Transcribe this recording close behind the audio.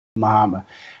መሐመድ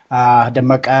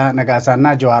ደመቀ ነጋሳና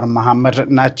ጀዋር መሐመድ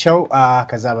ናቸው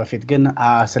ከዛ በፊት ግን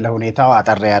ስለ ሁኔታው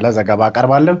አጠር ያለ ዘገባ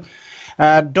አቀርባለሁ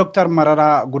ዶክተር መረራ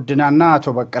ጉድናና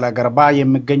አቶ በቀለ ገርባ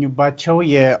የሚገኙባቸው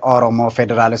የኦሮሞ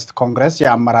ፌደራሊስት ኮንግረስ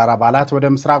የአመራር አባላት ወደ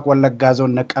ምስራቅ ወለጋ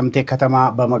ዞን ነቀምቴ ከተማ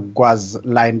በመጓዝ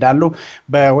ላይ እንዳሉ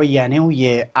በወያኔው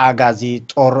የአጋዚ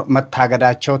ጦር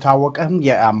መታገዳቸው ታወቀ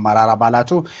የአመራር አባላቱ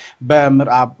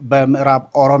በምዕራብ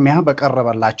ኦሮሚያ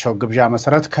በቀረበላቸው ግብዣ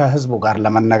መሰረት ከህዝቡ ጋር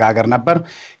ለመነጋገር ነበር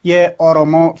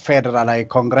የኦሮሞ ፌደራላዊ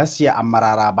ኮንግረስ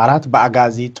የአመራር አባላት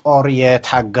በአጋዚ ጦር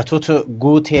የታገቱት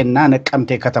ጉቴና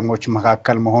ነቀምቴ ከተሞች መካከል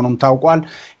መሆኑም ታውቋል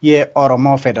የኦሮሞ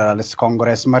ፌደራሊስት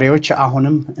ኮንግረስ መሪዎች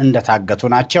አሁንም እንደታገቱ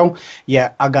ናቸው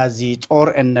የአጋዚ ጦር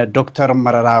እነ ዶክተር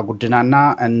መረራ ጉድናና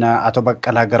እነ አቶ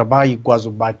በቀለ ገርባ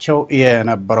ይጓዙባቸው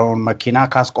የነበረውን መኪና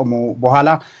ካስቆሙ በኋላ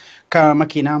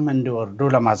ከመኪናም እንዲወርዱ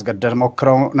ለማስገደድ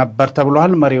ሞክረው ነበር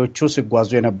ተብሏል መሪዎቹ ሲጓዙ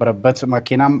የነበረበት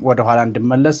መኪናም ወደ ኋላ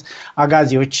እንዲመለስ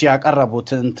አጋዚዎች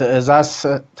ያቀረቡትን ትዕዛዝ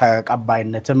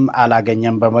ተቀባይነትም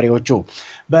አላገኘም በመሪዎቹ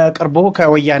በቅርቡ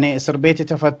ከወያኔ እስር ቤት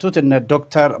የተፈቱት እነ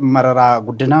ዶክተር መረራ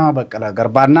ጉድና በቀለ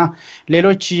ገርባና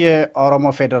ሌሎች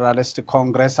የኦሮሞ ፌደራሊስት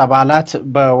ኮንግረስ አባላት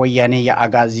በወያኔ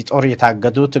የአጋዚ ጦር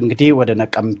የታገዱት እንግዲህ ወደ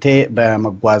ነቀምቴ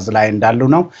በመጓዝ ላይ እንዳሉ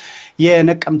ነው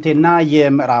የነቀምቴና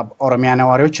የምዕራብ ኦሮሚያ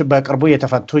ነዋሪዎች በቅርቡ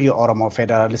የተፈቱ የኦሮሞ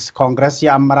ፌደራሊስት ኮንግረስ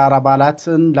የአመራር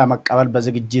አባላትን ለመቀበል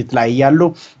በዝግጅት ላይ ያሉ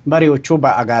መሪዎቹ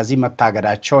በአጋዚ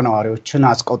መታገዳቸው ነዋሪዎችን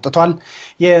አስቆጥቷል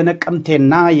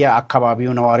የነቀምቴና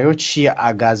የአካባቢው ነዋሪዎች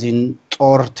የአጋዚን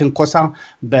ጦር ትንኮሳ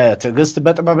በትግስት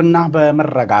በጥበብና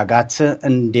በመረጋጋት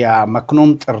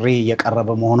እንዲያመክኑም ጥሪ የቀረበ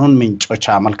መሆኑን ምንጮች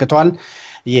አመልክተዋል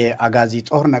የአጋዚ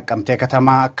ጦር ነቀምቴ ከተማ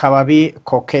አካባቢ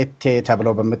ኮኬቴ ተብሎ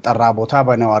በመጠራ ቦታ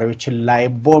በነዋሪዎች ላይ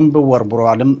ቦምብ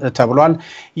ወርውሯልም ተብሏል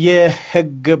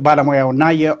የህግ ባለሙያውና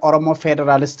የኦሮሞ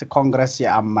ፌደራሊስት ኮንግረስ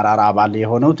የአመራር አባል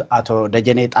የሆኑት አቶ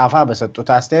ደጀኔ ጣፋ በሰጡት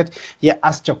አስተያየት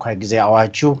የአስቸኳይ ጊዜ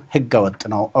አዋጁ ህገወጥ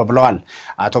ነው ብለዋል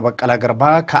አቶ በቀለ ገርባ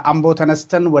ከአምቦ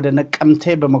ተነስተን ወደ ነቀምቴ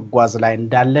በመጓዝ ላይ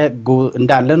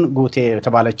እንዳለን ጉቴ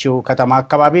የተባለችው ከተማ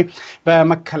አካባቢ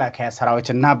በመከላከያ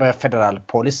ሰራዊትና በፌደራል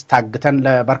ፖሊስ ታግተን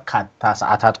በርካታ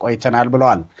ሰዓታት ቆይተናል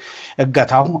ብለዋል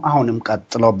እገታው አሁንም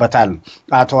ቀጥሎበታል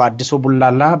አቶ አዲሱ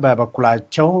ቡላላ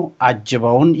በበኩላቸው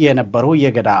አጅበውን የነበሩ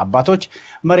የገዳ አባቶች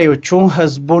መሪዎቹ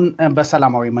ህዝቡን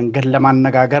በሰላማዊ መንገድ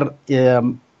ለማነጋገር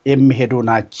የሚሄዱ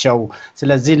ናቸው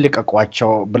ስለዚህ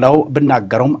ልቀቋቸው ብለው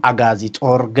ብናገሩም አጋዚ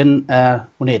ጦር ግን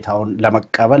ሁኔታውን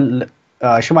ለመቀበል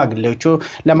ሽማግሌዎቹ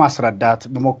ለማስረዳት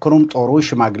በመከሩም ጦሩ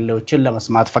ሽማግሌዎችን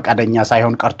ለመስማት ፈቃደኛ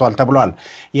ሳይሆን ቀርቷል ተብሏል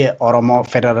የኦሮሞ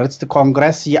ፌደራሊስት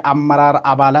ኮንግረስ የአመራር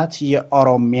አባላት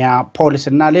የኦሮሚያ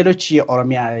ፖሊስና ሌሎች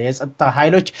የኦሮሚያ የጸጥታ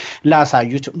ኃይሎች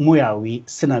ላሳዩት ሙያዊ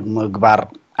ስነ ምግባር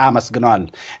አመስግነዋል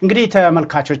እንግዲህ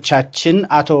ተመልካቾቻችን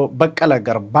አቶ በቀለ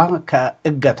ገርባ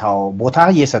ከእገታው ቦታ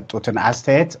የሰጡትን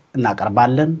አስተያየት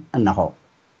እናቀርባለን እነሆ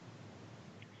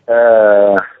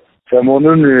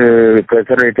ሰሞኑን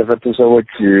ከስር የተፈቱ ሰዎች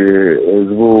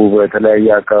ህዝቡ በተለያየ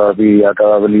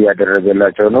አካባቢ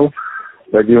ያደረገላቸው ነው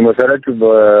በዚህ መሰረት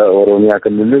በኦሮሚያ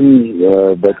ክልልም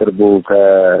በቅርቡ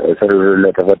ከስር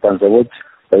ለተፈታን ሰዎች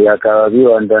በየአካባቢው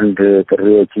አንዳንድ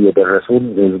ጥሪዎች እየደረሱን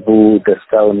ህዝቡ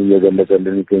ደስታውን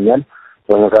እየገለጸልን ይገኛል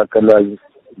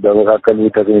በመካከሉ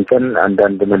ተገኝተን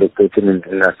አንዳንድ መልእክቶችን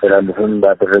እንድናስተላልፍም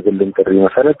ባደረግልን ጥሪ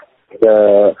መሰረት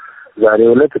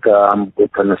ዛሬው ዕለት ከአምቦ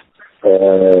ተነስቶ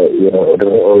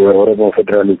የኦሮሞ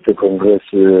ፌደራሊስት ኮንግረስ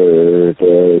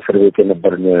እስር ቤት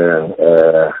የነበርን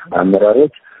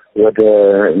አመራሮች ወደ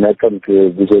ነቀምት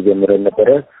ጉዞ ጀምረን ነበረ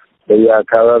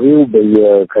በየአካባቢው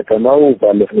በየከተማው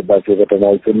ባለፍንባቸው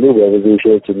ከተማዎች ሁሉ በብዙ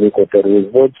ሺዎች የሚቆጠሩ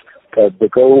ህዝቦች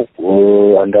ጠብቀው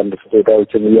አንዳንድ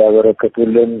ስጦታዎችን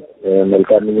እያበረከቱልን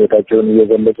መልካም ምኞታቸውን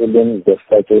እየገለጹልን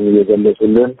ደስታቸውን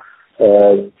እየገለጹልን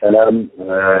ሰላም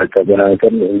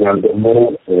ተገናኝተን እኛም ደግሞ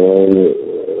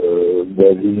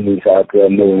በዚህ ሰዓት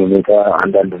ያለው ሁኔታ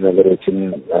አንዳንድ ነገሮችን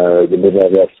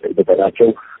ግንዛቤ ያስጨብጠናቸው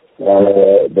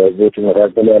በዚህ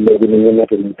መካከል ያለው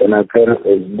ግንኙነት እንዲጠናከር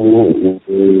ህዝቡ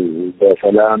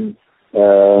በሰላም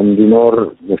እንዲኖር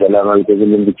በሰላማዊ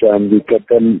ትግል ብቻ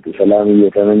እንዲቀጥል ሰላም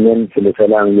እየተመኘን ስለ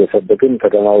ሰላም እየሰበክን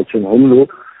ከተማዎችን ሁሉ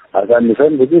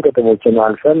አሳልፈን ብዙ ከተሞችን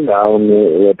አልፈን አሁን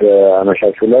ወደ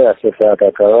አመሻሹ ላይ 10 ሰዓት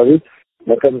አካባቢ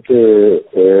ነቀምት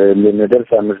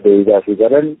ለነደርስ 5 ደቂቃ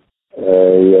ሲቀረን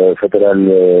የፌደራል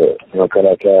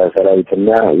መከላከያ ሰራዊትና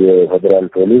የፌደራል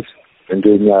ፖሊስ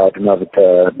እንደኛ አድማ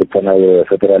ብተና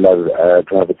የፌደራል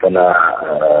አድማ ብተና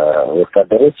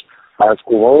ወታደሮች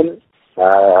አስቁመውን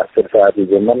 10 ሰዓት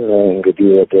ይዘመን እንግዲህ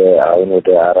ወደ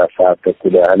 4 ሰዓት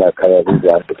ተኩል ያህል አካባቢ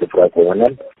ዛሬ ተፍራ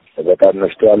ቆመናል በጣም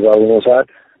መሽቷል ባሁኑ ሰዓት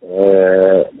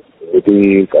እንግዲህ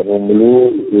ቀኑን ሙሉ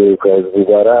ከህዝቡ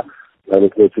ጋራ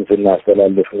መልእክቶችን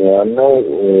ስናስተላልፍ ነው ያልነው።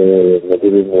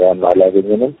 ምግብም ያም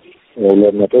አላገኘንም።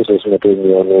 200-300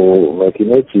 የሚሆኑ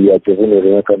መኪኖች እያጨፉን ወደ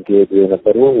መቀንት ይሄዱ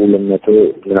የነበሩ 200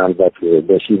 ምናልባት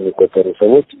በሺ የሚቆጠሩ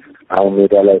ሰዎች አሁን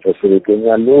ሜዳ ላይ ተሰብስበው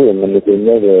ይገኛሉ።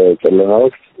 የምንገኘው በጨለማ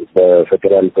ውስጥ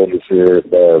በፌደራል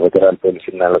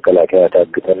ፖሊስና መከላከያ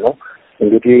ታግተን ነው።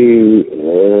 እንግዲህ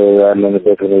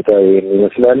ያለንበት ሁኔታ ይሄን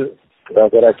ይመስላል።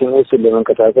 በሀገራችን ውስጥ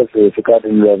ለመንቀሳቀስ ፍቃድ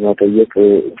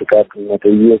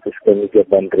መጠየቅ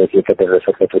እስከሚገባን ድረስ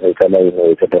የተደረሰበት ሁኔታ ላይ ነው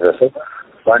የተደረሰው።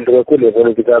 በአንድ በኩል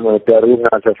የፖለቲካ ምህዳሩን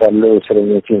አሰፋለሁ፣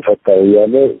 እስረኞችን ፈታሁ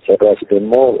እያለ ጭራሽ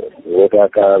ደግሞ ወደ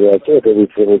አካባቢያቸው ወደ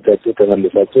ቤተሰቦቻቸው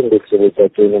ተመልሳቸው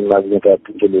ቤተሰቦቻቸውን ማግኘት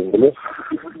አትችሉም ብሎ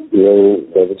ይኸው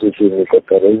በብዙ ሺህ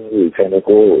የሚቆጠረው ተነቆ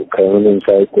ከምንም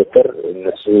ሳይቆጠር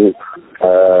እነሱ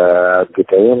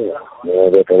አግተውን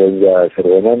በጠመንጃ ስር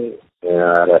ሆነን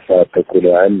 4 ሰዓት ተኩል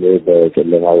ያህል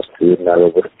በጨለማ ውስጥ እና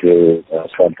በብርድ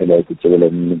አስፋልት ላይ ቁጭ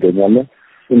ብለን እንገኛለን።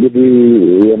 እንግዲህ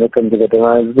የነቀምት ከተማ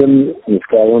ህዝብም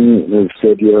እስካሁን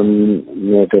ስቴዲየም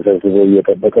ተሰብስበው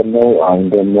እየጠበቀን ነው። አሁን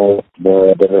ደግሞ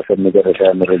በደረሰን መጨረሻ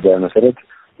መረጃ መሰረት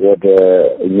ወደ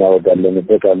እኛ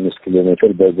ወዳለንበት 5 ኪሎ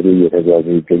ሜትር በእግሩ እየተጓዙ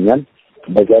ይገኛል።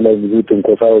 በዛ ላይ ብዙ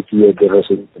ትንኮሳዎች እየደረሱ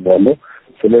ነው።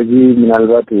 ስለዚህ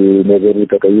ምናልባት ነገሩ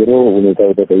ተቀይሮ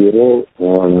ሁኔታው ተቀይሮ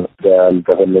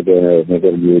ያልተፈለገ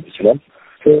ነገር ሊሆን ይችላል።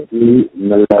 ስለዚህ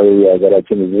መላው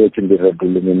የሀገራችን ህዝቦች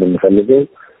እንዲረዱልን የምንፈልገው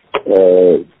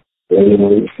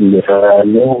እየሰራ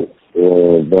ያለው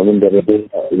በምን ደረጃ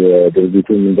የድርጊቱ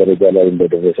ምን ደረጃ ላይ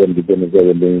እንደደረሰ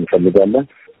እንዲገነዘብልን እንፈልጋለን።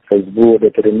 ህዝቡ ወደ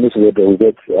ትርምስ፣ ወደ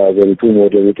ውበት፣ ሀገሪቱን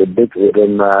ወደ ብጥብጥ፣ ወደ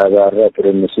ማባራ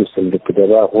ትርምስ ውስጥ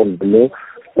እንድትገባ ሆን ብሎ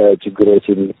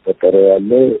ችግሮችን እየፈጠረ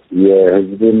ያለ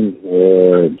የህዝብን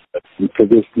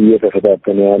ትዕግስት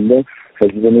እየተፈታተነ ያለ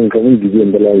ህዝብን ከምን ጊዜ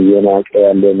በላይ የናቀ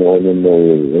ያለ መሆኑን ነው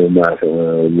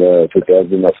ለኢትዮጵያ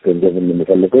ህዝብ ማስገንዘብ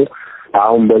የምንፈልገው።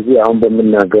 አሁን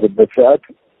በምናገርበት ሰዓት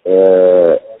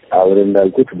አሁን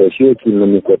እንዳልኩት በሺዎች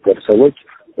የሚቆጠሩ ሰዎች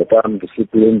በጣም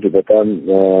ዲሲፕሊንድ በጣም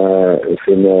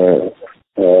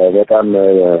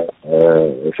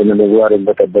ስነ ምግባርን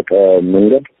በጠበቀ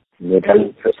መንገድ ሜዳል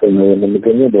ተሰጥቶ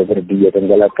የምንገኘው በብርድ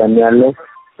እየተንገላታን ያለው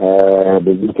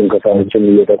ብዙ ትንኮሳዎችን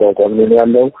እየተቋቋምን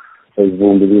ያለው ህዝቡ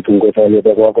ብዙ ትንኮሳ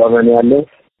እየተቋቋመን ያለው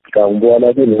ካሁን በኋላ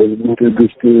ግን ህዝቡ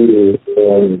ትዕግስት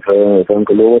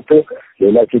ፈንቅሎ ወጥቶ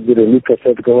ሌላ ችግር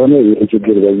የሚከሰት ከሆነ ይህ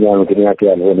ችግር በእኛ ምክንያት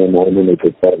ያልሆነ መሆኑን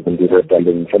ኢትዮጵያ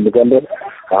እንዲረዳልን እንፈልጋለን።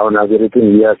 አሁን ሀገሪቱን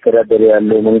እያስተዳደረ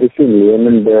ያለው መንግስትም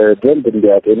ይህንን በደንብ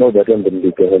እንዲያጤነው በደንብ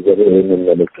እንዲገነዘበው ይህንን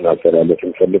መልዕክት ማስተላለፍ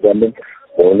እንፈልጋለን።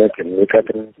 በእውነት ንቀት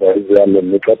በህዝብ ያለ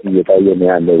ንቀት እየታየ ነው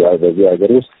ያለው በዚህ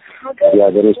ሀገር ውስጥ።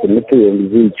 የሀገር ውስጥ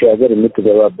ይቺ ሀገር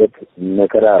የምትገባበት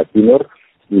መከራ ሲኖር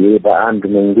ይሄ በአንድ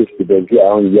መንግስት በዚህ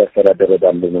አሁን እያስተዳደረ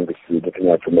ባለ መንግስት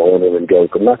ምክንያት መሆኑን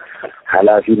እንዲያውቅና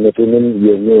ኃላፊነቱንም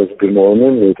የሚወስድ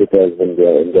መሆኑን የኢትዮጵያ ህዝብ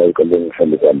እንዲያውቅልን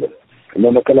እንፈልጋለን።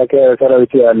 ለመከላከያ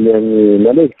ሰራዊት ያለን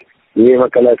መልእክት ይሄ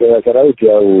መከላከያ ሰራዊት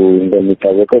ያው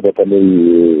እንደሚታወቀው በተለይ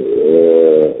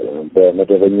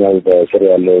በመደበኛው በስር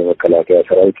ያለው መከላከያ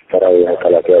ሰራዊት ተራው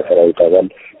መከላከያ ሰራዊት አባል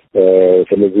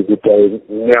ስለዚህ ጉዳይ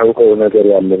የሚያውቀው ነገር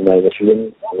ያለና አይመስልም።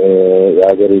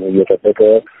 የሀገሩን እየጠበቀ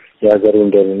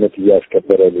የሀገሩን ደህንነት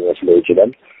እያስከበረ ሊመስለው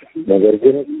ይችላል። ነገር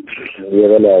ግን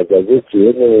የበላይ አዛዦች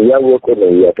ይህን እያወቁ ነው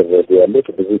እያደረጉ ያሉት።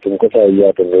 ብዙ ትንኮሳ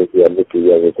እያደረጉ ያሉት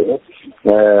እያወቁ ነው።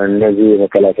 እነዚህ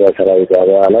የመከላከያ ሰራዊት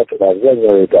አባላት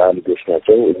በአብዛኛው የድሃ ልጆች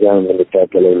ናቸው። እኛም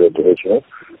የምንታገለው ለድሆች ነው።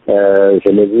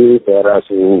 ስለዚህ በራሱ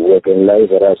ወገን ላይ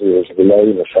በራሱ ህዝብ ላይ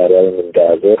መሳሪያውን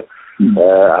እንዳያዞር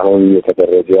አሁን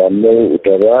እየተደረገ ያለው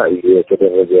ደባ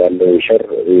እየተደረገ ያለው ሸር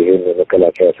ይህን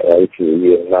የመከላከያ ሰራዊት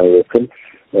የማይወክል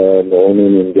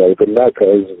መሆኑን እንዲያውቅና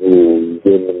ከህዝቡ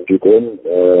ጎን እንዲቆም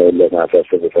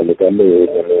ለማሳሰብ እፈልጋለሁ።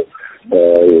 ይህንን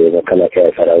የመከላከያ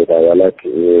ሰራዊት አባላት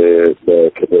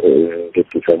በክብር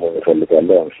እንድትሰሙ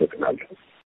እፈልጋለሁ። አመሰግናለሁ።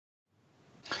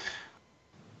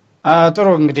 ጥሩ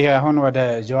እንግዲህ አሁን ወደ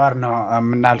ጀዋር ነው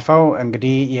የምናልፈው።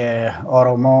 እንግዲህ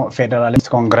የኦሮሞ ፌደራሊስት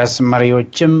ኮንግረስ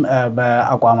መሪዎችም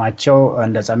በአቋማቸው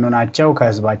እንደጸኑ ናቸው።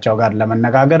 ከህዝባቸው ጋር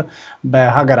ለመነጋገር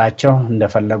በሀገራቸው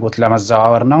እንደፈለጉት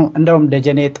ለመዘዋወር ነው። እንደውም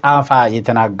ደጀኔ ጣፋ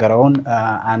የተናገረውን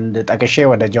አንድ ጠቅሼ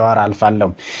ወደ ጀዋር አልፋለሁ።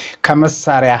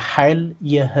 ከመሳሪያ ኃይል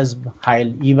የህዝብ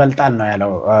ኃይል ይበልጣል ነው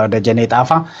ያለው ደጀኔ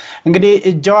ጣፋ። እንግዲህ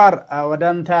ጀዋር ወደ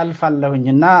አንተ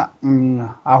አልፋለሁኝና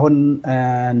አሁን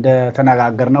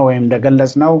እንደተነጋገርነው ወይም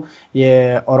እንደገለጽ ነው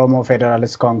የኦሮሞ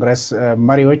ፌደራሊስት ኮንግረስ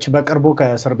መሪዎች በቅርቡ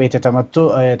ከእስር ቤት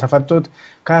የተፈቱት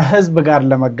ከህዝብ ጋር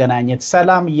ለመገናኘት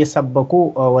ሰላም እየሰበኩ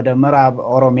ወደ ምዕራብ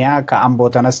ኦሮሚያ ከአምቦ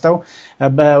ተነስተው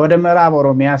ወደ ምዕራብ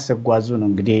ኦሮሚያ ሲጓዙ ነው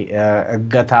እንግዲህ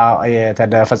እገታ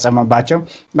የተፈጸመባቸው።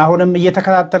 አሁንም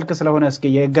እየተከታተልክ ስለሆነ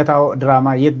እስኪ የእገታው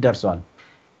ድራማ የት ደርሷል?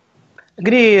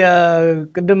 እንግዲህ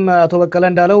ቅድም አቶ በቀለ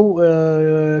እንዳለው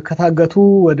ከታገቱ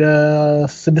ወደ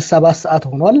 6-7 ሰዓት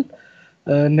ሆኗል።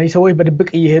 እነዚህ ሰዎች በድብቅ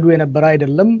እየሄዱ የነበረ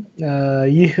አይደለም።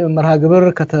 ይህ መርሃ ግብር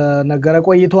ከተነገረ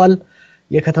ቆይቷል።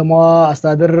 የከተማዋ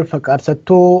አስተዳደር ፈቃድ ሰጥቶ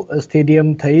ስቴዲየም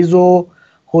ተይዞ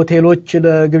ሆቴሎች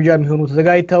ለግብዣ የሚሆኑ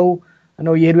ተዘጋጅተው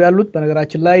ነው እየሄዱ ያሉት።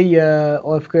 በነገራችን ላይ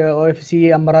የኦኤፍሲ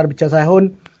አመራር ብቻ ሳይሆን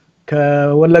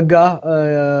ከወለጋ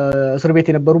እስር ቤት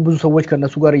የነበሩ ብዙ ሰዎች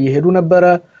ከነሱ ጋር እየሄዱ ነበረ።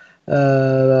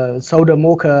 ሰው ደግሞ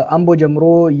ከአምቦ ጀምሮ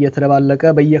እየተደባለቀ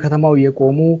በየከተማው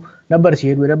እየቆሙ ነበር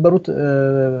ሲሄዱ የነበሩት።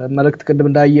 መልእክት ቅድም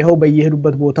እንዳየኸው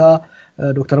በየሄዱበት ቦታ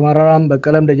ዶክተር መረራም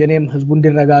በቀለም ደጀኔም ህዝቡ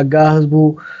እንዲረጋጋ ህዝቡ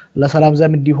ለሰላም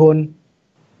ዘም እንዲሆን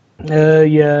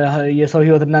የሰው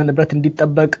ህይወትና ንብረት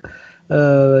እንዲጠበቅ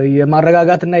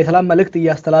የማረጋጋትና የሰላም መልእክት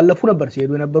እያስተላለፉ ነበር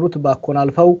ሲሄዱ የነበሩት። ባኮን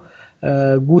አልፈው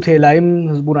ጉቴ ላይም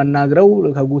ህዝቡን አናግረው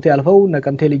ከጉቴ አልፈው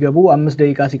ነቀምቴ ሊገቡ 5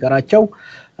 ደቂቃ ሲቀራቸው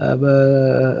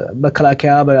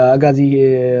በመከላከያ በአጋዚ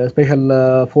ስፔሻል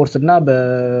ፎርስ እና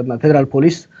በፌደራል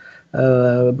ፖሊስ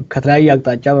ከተለያየ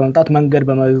አቅጣጫ በመምጣት መንገድ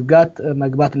በመዝጋት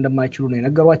መግባት እንደማይችሉ ነው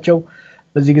የነገሯቸው።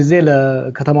 በዚህ ጊዜ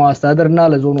ለከተማው አስተዳደርና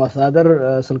ለዞኑ አስተዳደር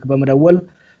ስልክ በመደወል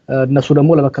እነሱ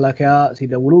ደግሞ ለመከላከያ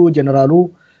ሲደውሉ ጀነራሉ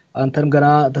አንተም ገና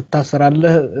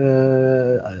ተታሰራለህ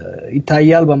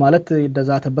ይታያል በማለት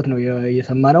ይደዛተበት ነው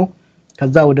የሰማነው።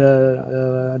 ከዛ ወደ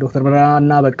ዶክተር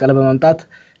መረራና በቀለ በመምጣት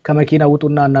ከመኪና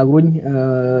ውጡና አናግሩኝ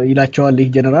ይላቸዋል ይህ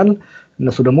ጀነራል።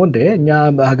 እነሱ ደግሞ እንደ እኛ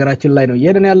በሀገራችን ላይ ነው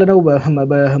እየሄድን ያለነው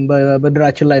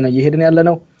በድራችን ላይ ነው እየሄድን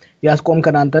ያለነው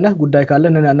ያስቆምከን አንተ ነህ ጉዳይ ካለ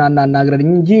እና አናግረኝ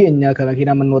እንጂ እኛ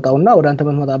ከመኪና የምንወጣውና ወደ አንተ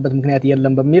የምንወጣበት ምክንያት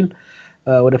የለም በሚል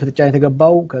ወደ ፍጥጫ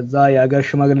የተገባው። ከዛ የአገር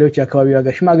ሽማግሌዎች የአካባቢው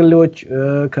የአገር ሽማግሌዎች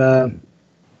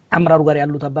ከአመራሩ ጋር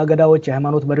ያሉት አባገዳዎች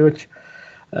የሃይማኖት መሪዎች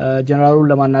ጀነራሉን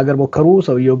ለማናገር ሞከሩ።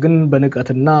 ሰውየው ግን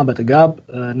በንቀትና በጥጋብ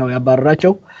ነው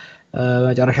ያባረራቸው።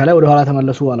 መጨረሻ ላይ ወደ ኋላ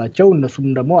ተመለሱ አላቸው። እነሱም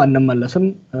ደግሞ አንመለስም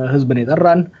ህዝብን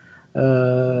የጠራን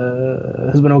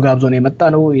ህዝብ ነው ጋብዞን የመጣ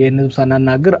ነው ይሄን ህዝብ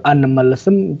ሳናናግር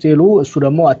አንመለስም ሲሉ እሱ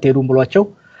ደግሞ አትሄዱም ብሏቸው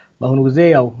በአሁኑ ጊዜ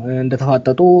ያው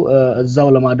እንደተፋጠጡ እዛው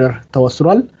ለማደር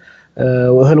ተወስኗል።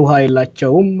 እህል ውሃ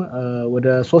የላቸውም። ወደ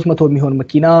 300 የሚሆን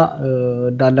መኪና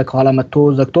እንዳለ ከኋላ መጥቶ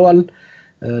ዘግቷል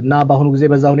እና በአሁኑ ጊዜ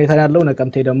በዛ ሁኔታ ያለው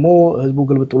ነቀምቴ ደግሞ ህዝቡ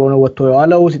ግልብጥ ብሎ ነው ወጥቶ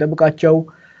የዋለው ሲጠብቃቸው።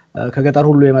 ከገጠር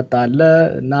ሁሉ የመጣ አለ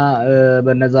እና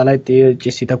በነዛ ላይ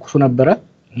ጭስ ሲተኩሱ ነበረ።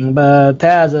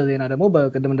 በተያያዘ ዜና ደግሞ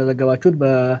በቅድም እንደዘገባችሁት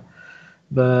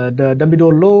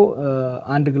በደምቢዶሎ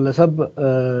አንድ ግለሰብ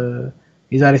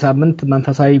የዛሬ ሳምንት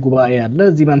መንፈሳዊ ጉባኤ አለ።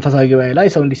 እዚህ መንፈሳዊ ጉባኤ ላይ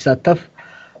ሰው እንዲሳተፍ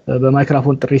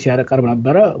በማይክሮፎን ጥሪ ሲያቀርብ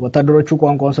ነበረ። ወታደሮቹ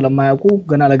ቋንቋውን ስለማያውቁ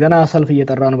ገና ለገና ሰልፍ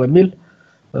እየጠራ ነው በሚል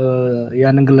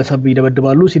ያንን ግለሰብ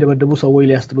ይደበድባሉ። ሲደበድቡ ሰዎች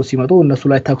ሊያስጥሉ ሲመጡ እነሱ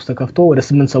ላይ ተኩስ ተከፍቶ ወደ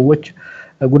 8 ሰዎች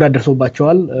ጉዳት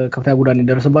ደርሶባቸዋል። ከፍተኛ ጉዳት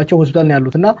እንደደረሰባቸው ሆስፒታል ነው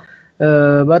ያሉትና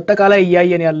በአጠቃላይ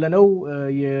ያየን ያለነው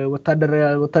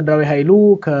የወታደራዊ ኃይሉ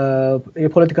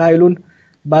የፖለቲካ ኃይሉን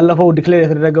ባለፈው ዲክሌር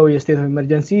የተደረገው የስቴት ኦፍ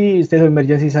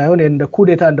ኢመርጀንሲ ሳይሆን እንደ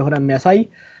ኩዴታ እንደሆነ የሚያሳይ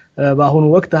በአሁኑ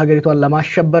ወቅት ሀገሪቷን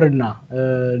ለማሸበርና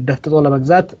ደፍጥጦ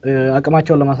ለመግዛት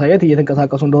አቅማቸውን ለማሳየት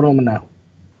እየተንቀሳቀሱ እንደሆነ ነው የምናየው።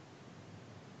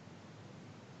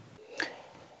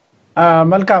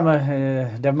 መልካም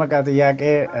ደመቀ ጥያቄ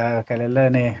ከሌለ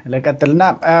እኔ ለቀጥልና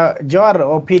ጀዋር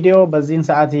ኦፒዲዮ በዚህን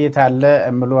ሰዓት እየታለ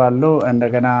እምሉ አሉ።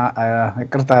 እንደገና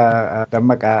ይቅርታ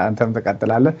ደመቀ አንተም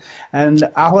ተቀጥላለህ።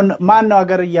 አሁን ማን ነው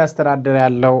ሀገር እያስተዳደረ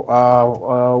ያለው?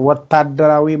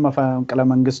 ወታደራዊ መፈንቅለ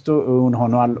መንግስቱ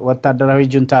ሆኗል። ወታደራዊ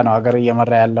ጁንታ ነው ሀገር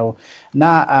እየመራ ያለው እና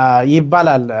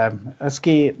ይባላል። እስኪ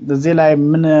እዚህ ላይ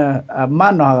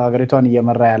ማን ነው ሀገሪቷን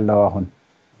እየመራ ያለው አሁን?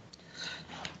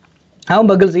 አሁን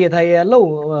በግልጽ እየታየ ያለው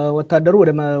ወታደሩ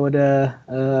ወደ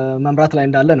መምራት ላይ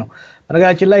እንዳለ ነው።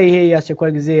 በነገራችን ላይ ይሄ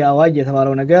የአስቸኳይ ጊዜ አዋጅ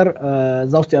የተባለው ነገር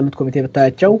እዛ ውስጥ ያሉት ኮሚቴ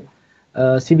በታያቸው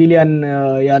ሲቪሊያን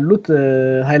ያሉት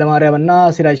ኃይለማርያም እና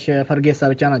ሲራጅ ፈርጌሳ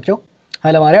ብቻ ናቸው።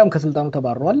 ኃይለማርያም ከስልጣኑ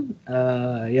ተባረዋል።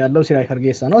 ያለው ሲራጅ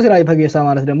ፈርጌሳ ነው። ሲራጅ ፈርጌሳ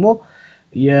ማለት ደግሞ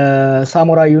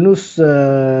የሳሞራ ዩኑስ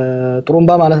ጥሩምባ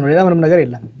ማለት ነው። ሌላ ምንም ነገር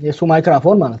የለም። የሱ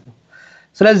ማይክሮፎን ማለት ነው።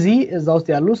 ስለዚህ እዛ ውስጥ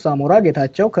ያሉት ሳሞራ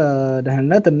ጌታቸው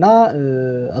ከደህንነት እና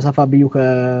አሰፋ ብዩ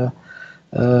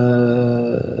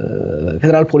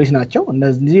ከፌደራል ፖሊስ ናቸው።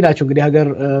 እነዚህ ናቸው እንግዲህ ሀገር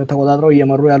ተቆጣጥረው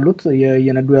እየመሩ ያሉት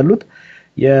እየነዱ ያሉት።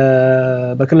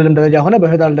 በክልልም ደረጃ ሆነ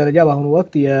በፌደራል ደረጃ በአሁኑ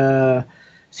ወቅት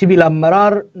የሲቪል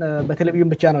አመራር በቴሌቪዥን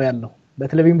ብቻ ነው ያለው።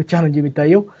 በቴሌቪዥን ብቻ ነው እንጂ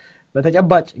የሚታየው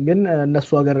በተጨባጭ ግን እነሱ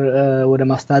ሀገር ወደ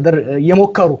ማስተዳደር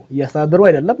እያስተዳደሩ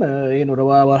አይደለም። ይሄን ወደ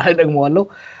ባባራ ደግመዋለው።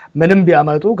 ምንም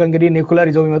ቢያመጡ ከእንግዲህ ኒኩለር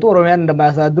ይዘው የሚመጡ ኦሮሚያን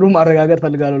እንደማያስተዳድሩ ማረጋገጥ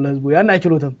ፈልጋለሁ ለህዝቡ። ያን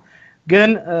አይችሉትም። ግን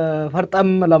ፈርጠም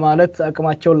ለማለት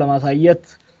አቅማቸውን ለማሳየት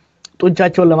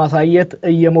ጡንቻቸውን ለማሳየት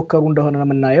እየሞከሩ እንደሆነ ነው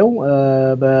የምናየው።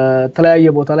 በተለያየ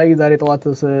ቦታ ላይ ዛሬ ጠዋት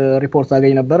ሪፖርት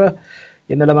አገኝ ነበር።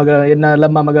 የነ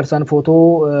ለማ መገርሳን ፎቶ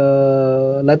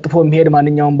ለጥፎ የሚሄድ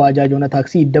ማንኛውም ባጃጅ ሆነ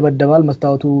ታክሲ ይደበደባል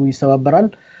መስታወቱ ይሰባበራል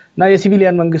እና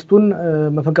የሲቪሊያን መንግስቱን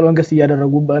መፈንቅለ መንግስት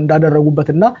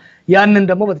እንዳደረጉበትና ያንን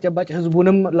ደግሞ በተጨባጭ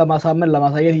ህዝቡንም ለማሳመን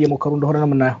ለማሳየት እየሞከሩ እንደሆነ ነው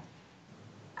የምናየው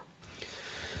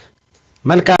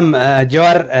መልካም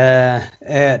ጀዋር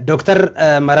ዶክተር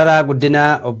መረራ ጉዲና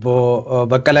ኦቦ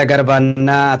በቀለ ገርባና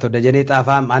አቶ ደጀኔ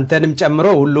ጣፋም አንተንም ጨምሮ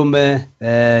ሁሉም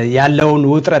ያለውን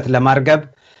ውጥረት ለማርገብ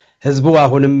ህዝቡ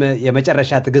አሁንም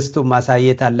የመጨረሻ ትግስቱ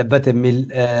ማሳየት አለበት የሚል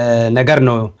ነገር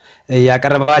ነው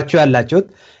ያቀርባችሁ ያላችሁት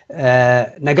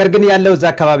ነገር ግን ያለው እዛ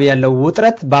አካባቢ ያለው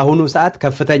ውጥረት በአሁኑ ሰዓት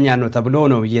ከፍተኛ ነው ተብሎ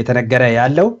ነው እየተነገረ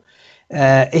ያለው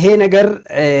ይሄ ነገር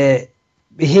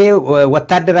ይሄ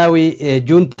ወታደራዊ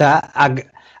ጁንታ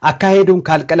አካሄዱን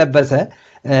ካልቀለበሰ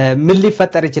ምን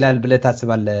ሊፈጠር ይችላል ብለ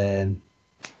ታስባለህ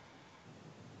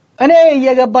እኔ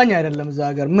እየገባኝ አይደለም እዛ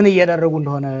ሀገር ምን እያደረጉ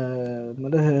እንደሆነ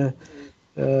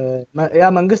ያ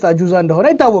መንግስት አጁዛ እንደሆነ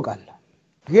ይታወቃል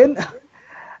ግን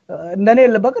እንደኔ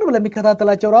በቅርብ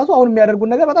ለሚከታተላቸው ራሱ አሁን የሚያደርጉ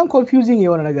ነገር በጣም ኮንፊውዚንግ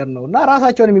የሆነ ነገር ነውና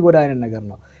ራሳቸውን የሚጎዳ አይነት ነገር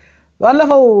ነው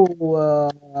ባለፈው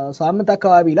ሳምንት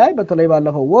አካባቢ ላይ በተለይ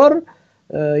ባለፈው ወር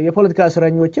የፖለቲካ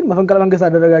እስረኞችን መፈንቅለ መንግስት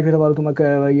አደረጋቸው የተባሉት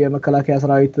የመከላከያ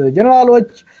ሰራዊት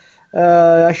ጀነራሎች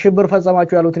አሽብር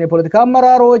ፈጸማቸው ያሉትን የፖለቲካ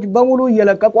አመራሮች በሙሉ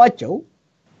እየለቀቋቸው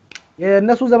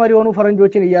የነሱ ዘመድ የሆኑ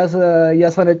ፈረንጆችን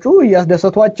እያስፈነጩ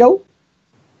እያስደሰቷቸው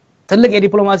ትልቅ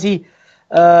የዲፕሎማሲ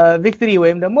ቪክቶሪ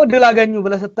ወይም ደግሞ ድል አገኙ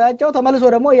ብለስታቸው ተመልሶ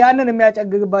ደግሞ ያንን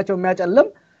የሚያጨግግባቸው የሚያጨልም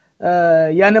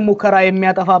ያንን ሙከራ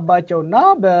የሚያጠፋባቸውና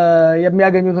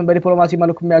የሚያገኙትን በዲፕሎማሲ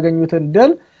መልኩ የሚያገኙትን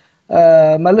ድል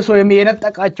መልሶ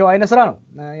የሚየነጠቃቸው አይነት ስራ ነው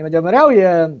የመጀመሪያው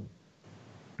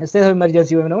የስቴት ኦፍ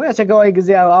ኢመርጀንሲ ወይም ደግሞ የአስቸኳይ ጊዜ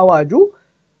አዋጁ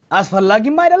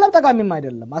አስፈላጊም አይደለም ጠቃሚም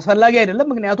አይደለም አስፈላጊ አይደለም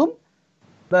ምክንያቱም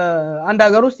በአንድ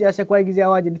ሀገር ውስጥ የአስቸኳይ ጊዜ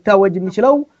አዋጅ ሊታወጅ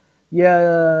የሚችለው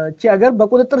የቺ ሀገር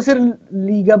በቁጥጥር ስር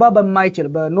ሊገባ በማይችል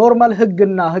በኖርማል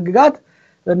ህግና ህግጋት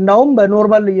እናውም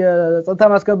በኖርማል የጸጥታ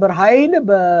ማስከበር ኃይል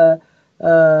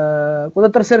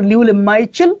በቁጥጥር ስር ሊውል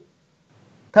የማይችል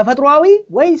ተፈጥሯዊ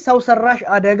ወይ ሰው ሰራሽ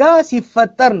አደጋ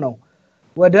ሲፈጠር ነው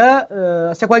ወደ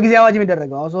አስቸኳይ ጊዜ አዋጅ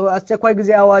የሚደረገው አስቸኳይ ጊዜ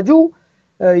አዋጁ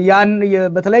ያን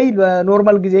በተለይ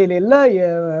በኖርማል ጊዜ የሌለ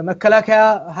የመከላከያ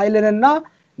ኃይልንና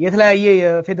የተለያየ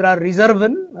የፌደራል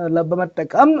ሪዘርቭን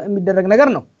በመጠቀም የሚደረግ ነገር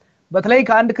ነው በተለይ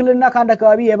ከአንድ ክልልና ከአንድ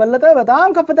አካባቢ የበለጠ በጣም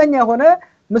ከፍተኛ የሆነ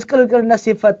ምስቅልቅልነት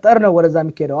ሲፈጠር ነው ወደዛ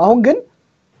የሚከደው አሁን ግን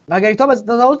ሀገሪቷ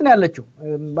በጸጥታ ውስጥ ነው ያለችው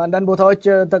በአንዳንድ ቦታዎች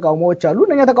ተቃውሞዎች አሉ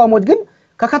እነኛ ተቃውሞዎች ግን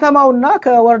ከከተማውና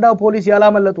ከወረዳው ፖሊስ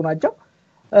ያላመለጡ ናቸው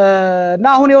እና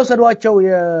አሁን የወሰዷቸው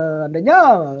አንደኛ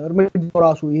እርምጃው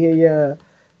ራሱ ይሄ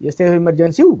የስቴት ኦፍ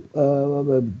ኢመርጀንሲው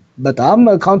በጣም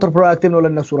ካውንተር ፕሮዳክቲቭ ነው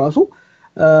ለነሱ ራሱ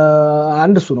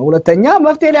አንድ እሱ ነው ሁለተኛ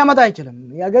መፍትሄ ሊያመጣ አይችልም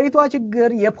የሀገሪቷ ችግር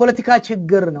የፖለቲካ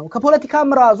ችግር ነው ከፖለቲካም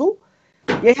ራሱ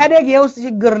የኢህአዴግ የውስጥ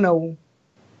ችግር ነው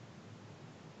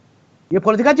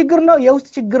የፖለቲካ ችግር ነው የውስጥ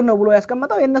ችግር ነው ብሎ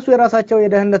ያስቀመጠው የነሱ የራሳቸው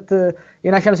የደህንነት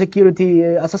የናሽናል ሴኩሪቲ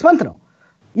አሰስመንት ነው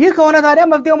ይህ ከሆነ ታዲያ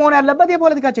መፍትሄው መሆን ያለበት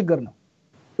የፖለቲካ ችግር ነው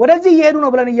ወደዚህ እየሄዱ ነው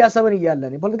ብለን እያሰብን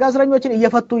እያለን የፖለቲካ እስረኞችን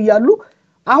እየፈቱ እያሉ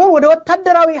አሁን ወደ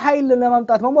ወታደራዊ ኃይል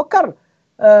ለማምጣት መሞከር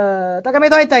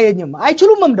ጠቀሜታው አይታየኝም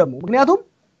አይችሉምም ደግሞ ምክንያቱም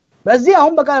በዚህ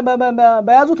አሁን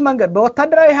በያዙት መንገድ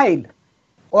በወታደራዊ ኃይል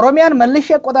ኦሮሚያን መልሼ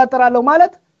ቆጣጠራለሁ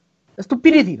ማለት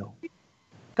ስቱፒዲቲ ነው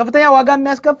ከፍተኛ ዋጋ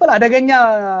የሚያስከፍል አደገኛ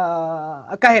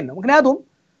አካሄድ ነው ምክንያቱም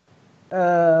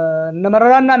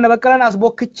እነመረራና እነበቀለን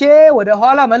አስቦክቼ ወደ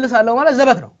ኋላ መልሳለሁ ማለት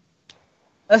ዘበት ነው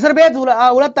እስር ቤት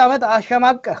 2 አመት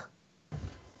አሸማቀህ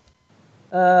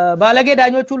ባለጌ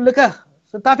ዳኞቹን ልከህ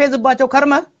ስታፈዝባቸው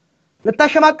ከርመህ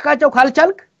ልታሸማቀቃቸው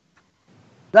ካልቻልክ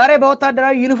ዛሬ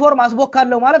በወታደራዊ ዩኒፎርም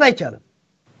አስቦካለሁ ማለት አይቻልም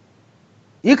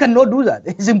you cannot do that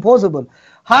it's impossible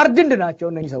hardened ናቸው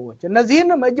እነዚህ ሰዎች እነዚህን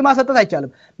እጅ ማሰጠት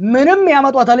አይቻልም ምንም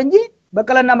ያመጣታል እንጂ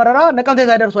በቀለና መረራ ነቀምቴ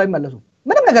ሳይደርሱ አይመለሱም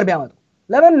ምንም ነገር ቢያመጡ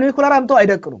ለምን ኒኩለር አምጥተው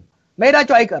አይደቅሩም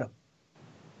መሄዳቸው አይቀርም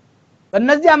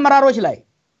በእነዚህ አመራሮች ላይ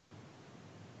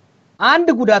አንድ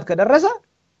ጉዳት ከደረሰ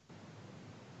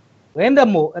ወይም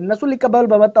ደግሞ እነሱ ሊቀበል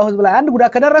በመጣው ህዝብ ላይ አንድ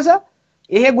ጉዳት ከደረሰ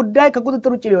ይሄ ጉዳይ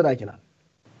ከቁጥጥር ውጪ ሊወጣ ይችላል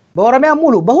በኦሮሚያ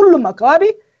ሙሉ በሁሉም አካባቢ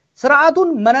ስርዓቱን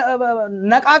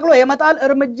ነቃቅሎ የመጣል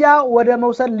እርምጃ ወደ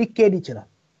መውሰድ ሊከድ ይችላል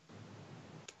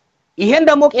ይሄን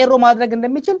ደግሞ ቄሮ ማድረግ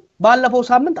እንደሚችል ባለፈው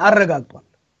ሳምንት አረጋግጧል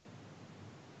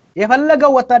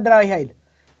የፈለገው ወታደራዊ ኃይል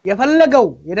የፈለገው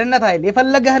የደህንነት ኃይል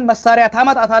የፈለገህን መሳሪያ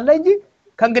ታመጣታለ እንጂ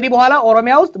ከእንግዲህ በኋላ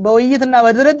ኦሮሚያ ውስጥ በውይይትና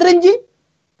በድርድር እንጂ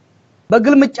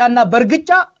በግልምጫና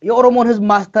በርግጫ የኦሮሞን ህዝብ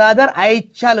ማስተዳደር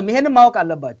አይቻልም ይሄንን ማወቅ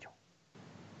አለባቸው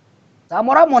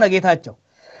ሳሞራም ሆነ ጌታቸው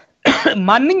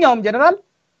ማንኛውም ጀነራል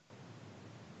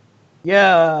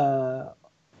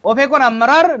የኦፌኮን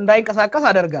አመራር እንዳይንቀሳቀስ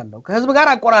አደርጋለሁ ከህዝብ ጋር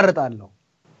አቆራርጣለሁ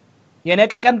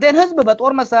የነቀምቴን ህዝብ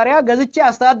በጦር መሳሪያ ገዝቼ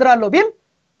አስተዳድራለሁ ቢል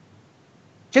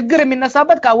ችግር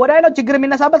የሚነሳበት ከአወዳይ ነው ችግር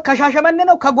የሚነሳበት ከሻሸመኔ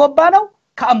ነው ከጎባ ነው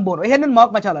ከአምቦ ነው ይሄንን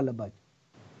ማወቅ መቻል አለባችሁ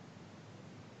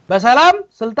በሰላም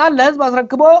ስልጣን ለህዝብ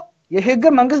አስረክቦ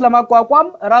የሽግግር መንግስት ለማቋቋም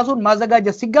ራሱን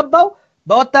ማዘጋጀት ሲገባው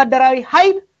በወታደራዊ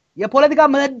ኃይል የፖለቲካ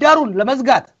ምህዳሩን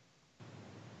ለመዝጋት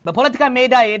በፖለቲካ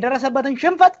ሜዳ የደረሰበትን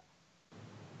ሽንፈት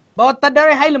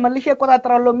በወታደራዊ ኃይል መልሼ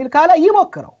እቆጣጠራለሁ የሚል ካለ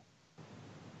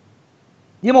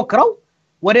ይሞክረው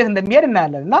ወዴት እንደሚሄድ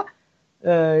እናያለንና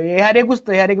የኢህአዴግ ውስጥ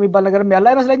ኢህአዴግ የሚባል ነገርም ያለ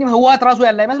አይመስለኝም ህዋት ራሱ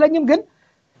ያለ አይመስለኝም ግን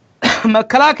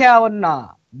መከላከያውና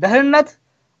ደህንነት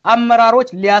አመራሮች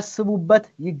ሊያስቡበት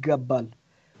ይገባል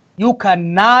you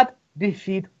cannot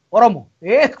defeat Oromo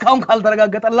እስካሁን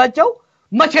ካልተረጋገጠላቸው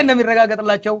መቼ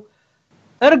እንደሚረጋገጥላቸው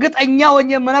እርግጠኛ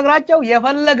ሆኜ መነግራቸው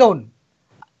የፈለገውን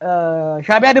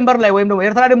ሻቢያ ድንበር ላይ ወይም ደግሞ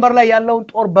ኤርትራ ድንበር ላይ ያለውን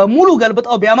ጦር በሙሉ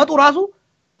ገልብጠው ቢያመጡ ራሱ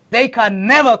they can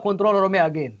never control Oromia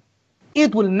again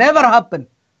it will never happen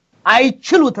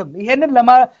አይችሉትም ይሄንን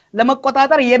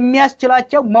ለመቆጣጠር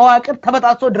የሚያስችላቸው መዋቅር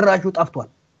ተበጣጥሶ ድራሹ ጠፍቷል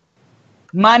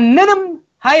ማንንም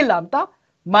ኃይል አምጣ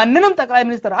ማንንም ጠቅላይ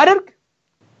ሚኒስትር አድርግ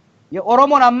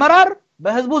የኦሮሞን አመራር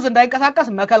በህዝቡ እንዳይንቀሳቀስ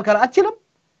መከልከል አትችልም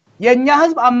የኛ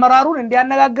ህዝብ አመራሩን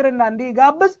እንዲያነጋግርና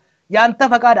እንዲጋብዝ ያንተ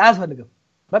ፈቃድ አያስፈልግም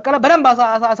በቀለ በደንብ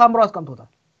አሳምሮ አስቀምጦታል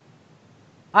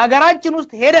ሀገራችን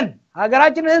ውስጥ ሄደን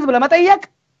ሀገራችንን ህዝብ ለመጠየቅ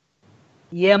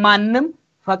የማንንም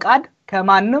ፈቃድ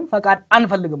ከማንንም ፈቃድ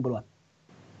አንፈልግም ብሏል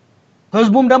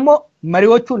ህዝቡም ደግሞ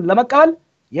መሪዎቹን ለመቀበል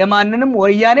የማንንም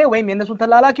ወያኔ ወይም የነሱን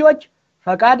ተላላኪዎች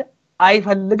ፈቃድ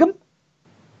አይፈልግም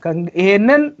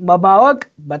ይሄንን ማባወቅ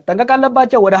በተጠንቀቅ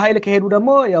አለባቸው ወደ ኃይል ከሄዱ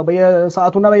ደግሞ ያው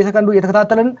በየሰዓቱና በየሰከንዱ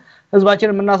እየተከታተልን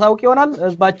ህዝባችንን እናሳውቅ ይሆናል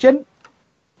ህዝባችን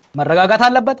መረጋጋት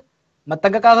አለበት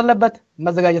መጠንቀቅ አለበት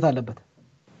መዘጋጀት አለበት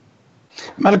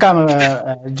መልካም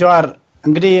ጀዋር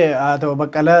እንግዲህ አቶ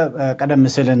በቀለ ቀደም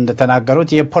ሲል እንደተናገሩት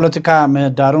የፖለቲካ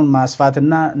ምህዳሩን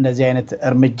ማስፋትና እንደዚህ አይነት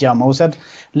እርምጃ መውሰድ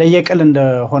ለየቅል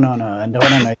እንደሆነ ነው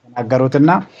የተናገሩትና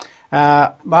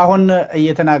አሁን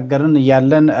እየተናገርን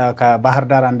ያለን ከባህር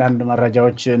ዳር አንዳንድ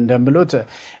መረጃዎች እንደምሉት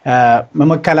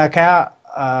መከላከያ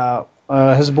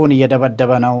ህዝቡን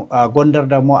እየደበደበ ነው ጎንደር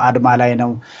ደግሞ አድማ ላይ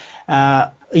ነው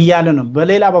እያለ ነው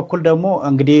በሌላ በኩል ደግሞ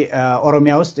እንግዲህ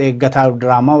ኦሮሚያ ውስጥ የገታው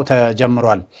ድራማው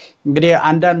ተጀምሯል እንግዲህ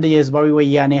አንዳንድ የህዝባዊ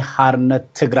ወያኔ ሓርነት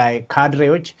ትግራይ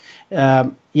ካድሬዎች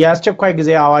የአስቸኳይ ጊዜ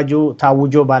አዋጁ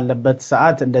ታውጆ ባለበት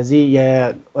ሰዓት እንደዚህ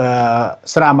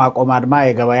የስራ ማቆም አድማ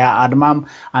የገበያ አድማም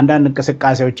አንዳንድ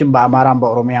እንቅስቃሴዎችን በአማራም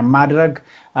በኦሮሚያ ማድረግ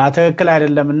ትክክል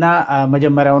አይደለምና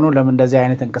መጀመሪያውኑ ለምን እንደዚህ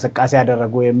አይነት እንቅስቃሴ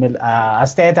ያደረጉ የሚል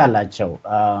አስተያየት አላቸው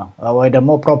ወይ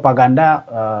ደግሞ ፕሮፓጋንዳ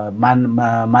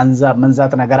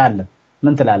መንዛት ነገር አለ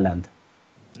ምን ትላለህ አንተ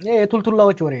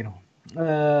የቱልቱላዎች ወሬ ነው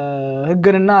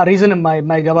ህግንና ሪዝን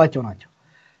የማይገባቸው ናቸው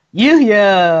ይህ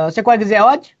የአስቸኳይ ጊዜ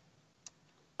አዋጅ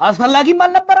አስፈላጊም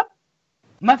አልነበረም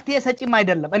መፍትሄ ሰጪም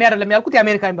አይደለም እኔ አይደለም ያልኩት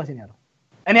የአሜሪካ ኤምባሲ ነው ያለው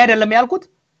እኔ አይደለም ያልኩት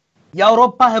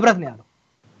የአውሮፓ ህብረት ነው ያለው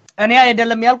እኔ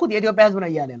አይደለም ያልኩት የኢትዮጵያ ህዝብ ነው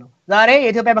ያለው ዛሬ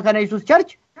የኢትዮጵያ መካኒስቶስ ቸርች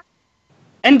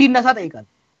እንዲነሳ ጠይቃል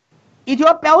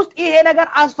ኢትዮጵያ ውስጥ ይሄ ነገር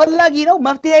አስፈላጊ ነው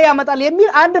መፍትሄ ያመጣል የሚል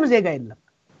አንድም ዜጋ የለም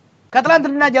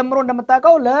ከትላንትና ጀምሮ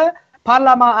እንደምታውቀው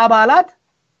ለፓርላማ አባላት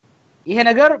ይሄ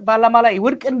ነገር ፓርላማ ላይ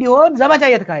ውድቅ እንዲሆን ዘመቻ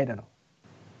እየተካሄደ ነው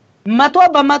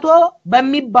 100%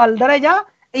 በሚባል ደረጃ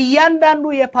እያንዳንዱ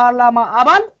የፓርላማ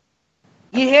አባል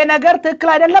ይሄ ነገር ትክክል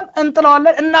አይደለም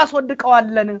እንጥለዋለን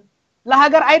እናስወድቀዋለን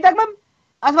ለሀገር አይጠቅምም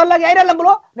አስፈላጊ አይደለም ብሎ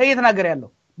ነው እየተናገረ ያለው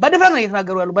በድፍረት ነው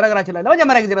እየተናገሩ ያለው በነገራችን ላይ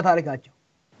ለመጀመሪያ ጊዜ በታሪካቸው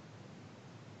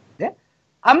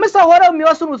አምስት ሆነው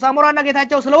የሚወስኑ ሳሞራና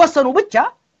ጌታቸው ስለወሰኑ ብቻ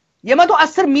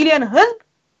የ110 ሚሊዮን ህዝብ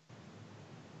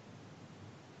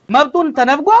መብቱን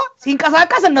ተነፍጎ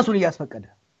ሲንቀሳቀስ እነሱን እያስፈቀደ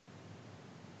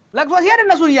ለቅሶ ሲሄድ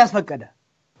እነሱን እያስፈቀደ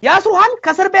ያስሩሃል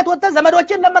ከስር ቤት ወጥተ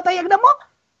ዘመዶችን ለመጠየቅ ደግሞ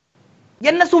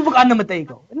የነሱን ፍቃድ ነው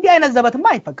የምትጠይቀው እንዲህ አይነት ዘበትማ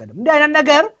አይፈቀድም እንዲህ አይነት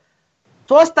ነገር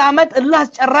 3 አመት እላስ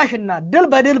ጨራሽና ድል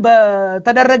በድል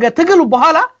በተደረገ ትግል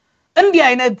በኋላ እንዲህ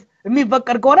አይነት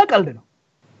የሚፈቀድ ከሆነ ቀልድ ነው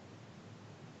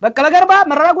በቀለ ገርባ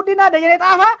መረራ ጉዲና ደጀኔ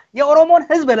ጣፋ የኦሮሞን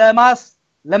ህዝብ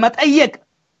ለመጠየቅ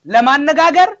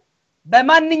ለማነጋገር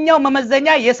በማንኛው መመዘኛ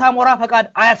የሳሞራ ፈቃድ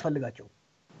አያስፈልጋቸው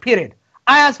ፒሪየድ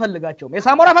አያስፈልጋቸው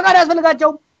የሳሞራ ፈቃድ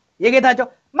አያስፈልጋቸው የጌታቸው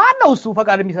ማን ነው እሱ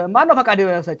ፈቃድ የሚሰጥ ማን ነው ፈቃድ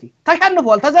የሚሰጥ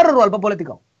ተሸንፏል ተዘርሯል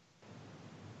በፖለቲካው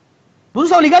ብዙ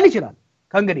ሰው ሊገል ይችላል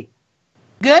ከእንግዲህ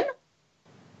ግን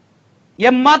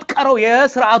የማትቀረው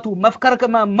የሥርዓቱ መፍከር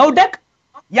መውደቅ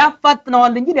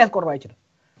ያፋጥነዋል እንጂ ሊያስቆርባ አይችልም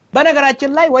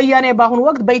በነገራችን ላይ ወያኔ ባሁን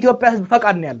ወቅት በኢትዮጵያ ህዝብ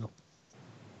ፈቃድ ነው ያለው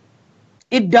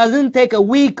it doesn't take a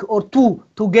week or two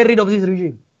to get rid of this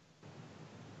regime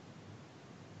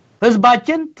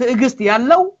ህዝባችን ትዕግስት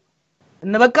ያለው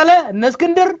እነ በቀለ እነ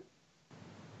እስክንድር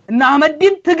እና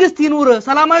አህመድን ትግስት ይኑር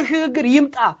ሰላማዊ ሽግግር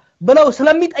ይምጣ ብለው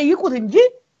ስለሚጠይቁት እንጂ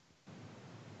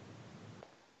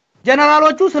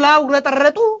ጀነራሎቹ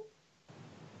ስላውረጠረጡ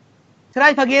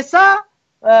ስራይ ፈጌሳ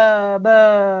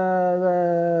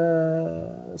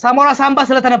በሳሞራ ሳምባ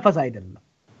ስለተነፈሰ አይደለም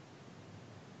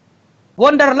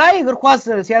ጎንደር ላይ እግር ኳስ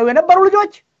ሲያዩ የነበሩ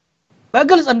ልጆች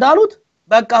በግልጽ እንዳሉት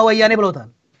በቃ ወያኔ ብለውታል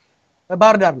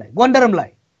ባህር ዳር ላይ ጎንደርም ላይ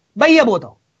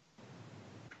በየቦታው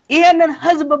ይሄንን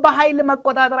ህዝብ በኃይል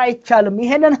መቆጣጠር አይቻልም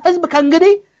ይሄንን ህዝብ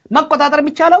ከእንግዲህ መቆጣጠር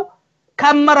የሚቻለው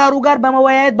ከአመራሩ ጋር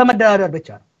በመወያየት በመደራደር ብቻ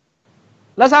ነው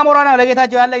ለሳሞራና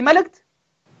ለጌታቸው ያለኝ መልእክት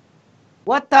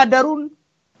ወታደሩን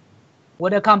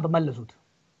ወደ ካምፕ መልሱት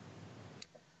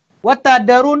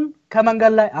ወታደሩን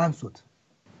ከመንገድ ላይ አንሱት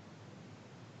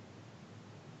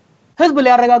ህዝብ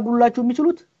ሊያረጋጉላችሁ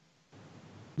የሚችሉት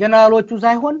ጀነራሎቹ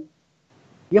ሳይሆን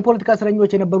የፖለቲካ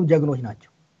እስረኞች የነበሩ ጀግኖች ናቸው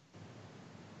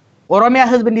ኦሮሚያ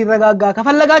ህዝብ እንዲረጋጋ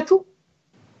ከፈለጋችሁ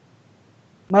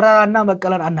መራራና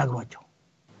በቀለን አናግሯቸው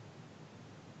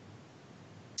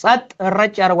ጸጥ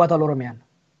ረጭ ያርጓታል ኦሮሚያን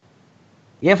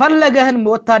የፈለገህን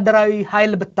ወታደራዊ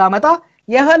ኃይል ብታመጣ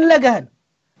የፈለገህን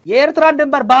የኤርትራን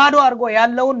ድንበር ባዶ አርጎ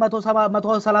ያለውን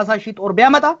 130 ሺህ ጦር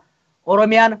ቢያመጣ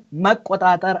ኦሮሚያን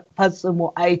መቆጣጠር ፈጽሞ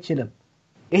አይችልም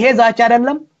ይሄ ዛቻ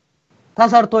አይደለም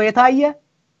ተሰርቶ የታየ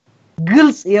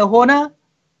ግልጽ የሆነ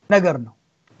ነገር ነው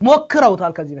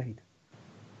ሞክረውታል ከዚህ በፊት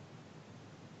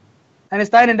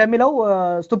Einstein እንደሚለው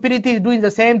stupidity is doing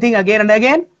the same thing again and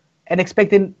again and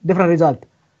expecting different result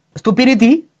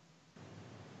stupidity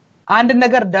አንድ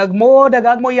ነገር ደግሞ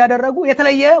ደጋግሞ ያደረጉ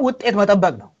የተለየ ውጤት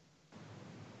መጠበቅ ነው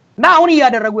እና አሁን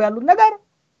ያደረጉ ያሉት ነገር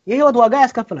የህይወት ዋጋ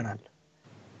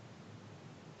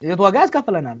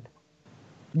ያስከፍለናል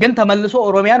ግን ተመልሶ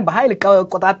ኦሮሚያን በኃይል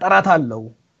ቆጣጠራታለው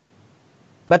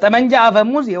በጠመንጃ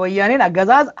አፈሙዝ የወያኔን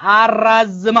አገዛዝ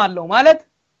አራዝማለሁ ማለት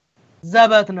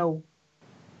ዘበት ነው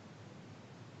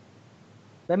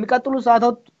በሚቀጥሉ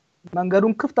ሰዓታት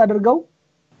መንገዱን ክፍት አድርገው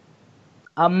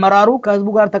አመራሩ ከህዝቡ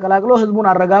ጋር ተቀላቅሎ ህዝቡን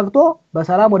አረጋግቶ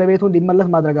በሰላም ወደ ቤቱ እንዲመለስ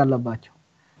ማድረግ አለባቸው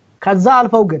ከዛ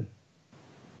አልፈው ግን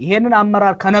ይሄንን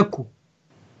አመራር ከነኩ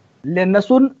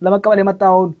ለነሱን ለመቀበል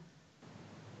የመጣውን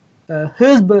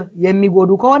ህዝብ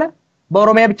የሚጎዱ ከሆነ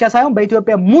በኦሮሚያ ብቻ ሳይሆን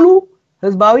በኢትዮጵያ ሙሉ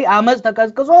ህዝባዊ አመጽ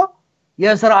ተቀዝቅዞ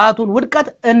የሥርዓቱን ውድቀት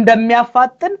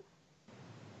እንደሚያፋጥን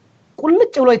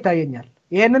ቁልጭ ብሎ ይታየኛል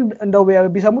ይሄንን እንደው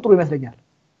ቢሰሙ ጥሩ ይመስለኛል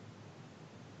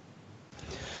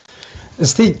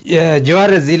እስቲ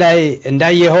ጀዋር እዚህ ላይ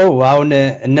እንዳየኸው አሁን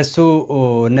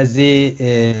እነዚህ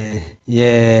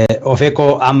የኦፌኮ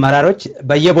አመራሮች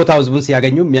በየቦታው ህዝቡን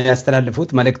ሲያገኙ የሚያስተላልፉት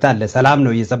መልእክት አለ ሰላም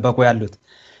ነው እየሰበኩ ያሉት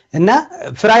እና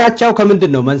ፍራያቸው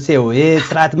ከምንድነው መንስኤው ይሄ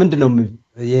ስርዓት ምንድነው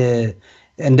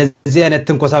እንደዚህ አይነት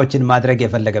ትንኮሳዎችን ማድረግ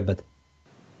የፈለገበት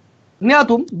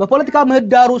ምክንያቱም በፖለቲካ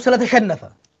ምህዳሩ ስለተሸነፈ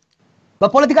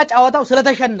በፖለቲካ ጫዋታው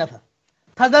ስለተሸነፈ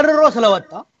ተዘርሮ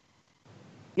ስለወጣ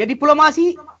የዲፕሎማሲ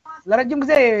ለረጅም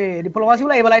ጊዜ ዲፕሎማሲው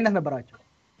ላይ የበላይነት ነበራቸው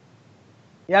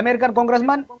የአሜሪካን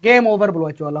ኮንግረስማን ጌም ኦቨር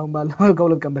ብሏቸዋል አሁን ባለው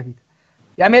ከሁለት ቀን በፊት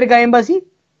የአሜሪካ ኤምባሲ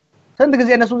ስንት ጊዜ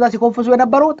እነሱ እዛ ሲኮንፈሱ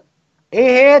የነበሩት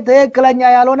ይሄ ትክክለኛ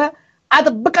ያልሆነ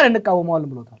አጥብቀን እንቃወመዋለን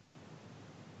ብሎታል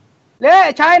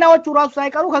ለቻይናዎቹ ራሱ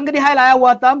ሳይቀሩ ከእንግዲህ ኃይል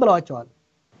አያዋጣም ብለዋቸዋል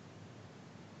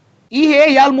ይሄ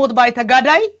ያልሞት ባይ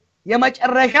ተጋዳይ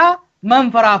የመጨረሻ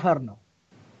መንፈራፈር ነው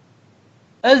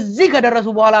እዚህ ከደረሱ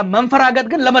በኋላ መንፈራገጥ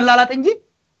ግን ለመላላጥ እንጂ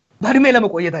በእድሜ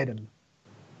ለመቆየት አይደለም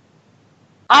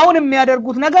አሁን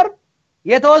የሚያደርጉት ነገር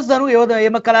የተወሰኑ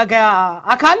የመከላከያ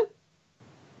አካል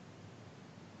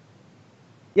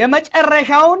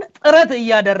የመጨረሻውን ጥረት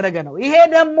እያደረገ ነው ይሄ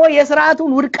ደግሞ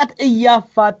የሥርዓቱን ውድቀት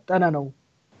እያፋጠነ ነው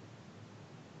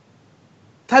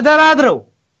ተደራድረው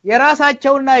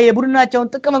የራሳቸውና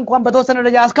የቡድናቸውን ጥቅም እንኳን በተወሰነ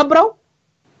ደረጃ አስከብረው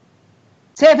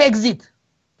ሴፍ ኤግዚት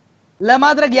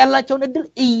ለማድረግ ያላቸውን እድል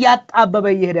እያጣበበ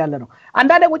ይሄድ ያለ ነው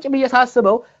አንዳንዴ ቁጭ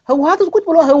በየሳስበው ህዋት ቁጭ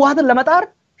ብሎ ህዋትን ለመጣር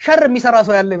ሸር የሚሰራ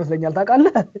ሰው ያለ ይመስለኛል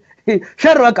ታውቃለህ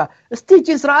ሸር በቃ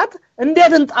ስቲችን ስርዓት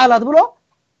እንዴት እንጣላት ብሎ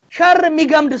ሸር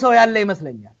የሚገምድ ሰው ያለ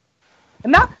ይመስለኛል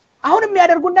እና አሁን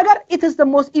የሚያደርጉት ነገር it is the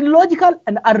most illogical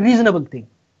and unreasonable thing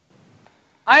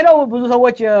I know ብዙ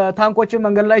ሰዎች ታንኮችን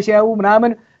መንገድ ላይ ሲያዩ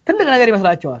ምናምን ትልቅ ነገር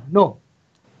ይመስላቸዋል ኖ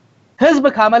ህዝብ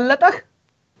ካመለጠህ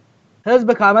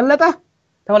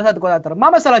ተመለሰት ተቆጣጣረ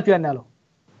ማመሰላችሁ ያን ያለው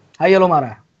ሀየሎ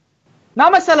ማራያ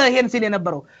ናመሰለ ይሄን ሲል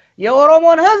የነበረው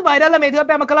የኦሮሞን ህዝብ አይደለም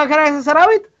የኢትዮጵያ መከላከያ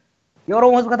ሰራዊት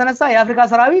የኦሮሞ ህዝብ ከተነሳ የአፍሪካ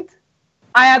ሰራዊት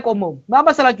አያቆመውም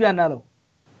ማመሰላችሁ ያን ያለው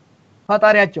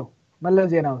ፈጣሪያቸው መለስ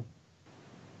ዜናዊ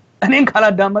እኔን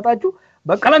ካላዳመጣችሁ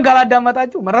በቀለን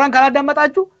ካላዳመጣችሁ መረራን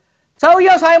ካላዳመጣችሁ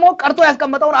ሰውየው ሳይሞቅ ቀርቶ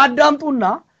ያስቀመጠውን አዳምጡና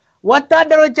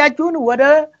ወታደሮቻችሁን ወደ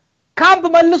ካምፕ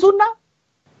መልሱና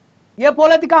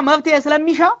የፖለቲካ መፍትሄ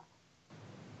ስለሚሻ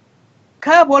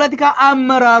ከፖለቲካ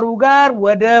አመራሩ ጋር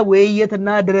ወደ ውይይትና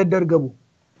ድርድር ገቡ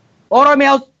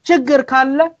ኦሮሚያው ችግር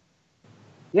ካለ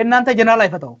የናንተ ጀነራል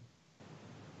አይፈታው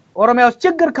ኦሮሚያው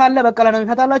ችግር ካለ በቀለ ነው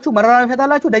ይፈታላችሁ መረራ ነው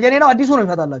ይፈታላችሁ ደጀኔ ነው አዲሱ ነው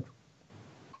ይፈታላችሁ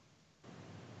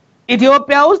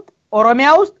ኢትዮጵያ ውስጥ ኦሮሚያ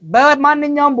ውስጥ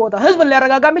በማንኛውም ቦታ ህዝብ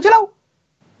ሊያረጋጋ የሚችለው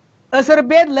እስር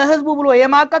ቤት ለህዝቡ ብሎ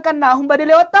የማቀቀና አሁን በደል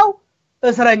የወጣው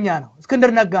እስረኛ ነው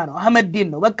እስክንድር ነጋ ነው አህመድ ዲን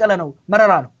ነው በቀለ ነው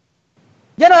መረራ ነው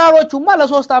ጀነራሎቹማ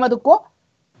ለ3 አመት እኮ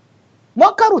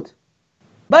ሞከሩት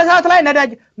በእሳት ላይ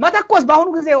ነዳጅ መተኮስ በአሁኑ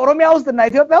ጊዜ ኦሮሚያ ውስጥና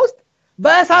ኢትዮጵያ ውስጥ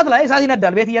በእሳት ላይ እሳት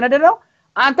ይነዳል ቤት እየነደደ ነው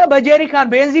አንተ በጄሪካን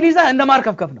ቤንዚን ይዘህ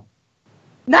እንደማርከፍከፍ ነው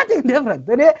nothing different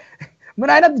እኔ ምን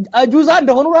አይነት አጁዛ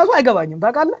እንደሆኑ ራሱ አይገባኝም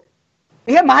ታውቃለህ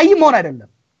ይሄ ማህይም መሆን አይደለም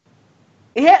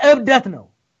ይሄ እብደት ነው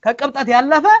ከቅብጠት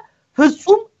ያለፈ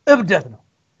ፍጹም እብደት ነው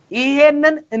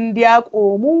ይሄንን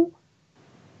እንዲያቆሙ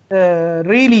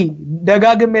ሪሊ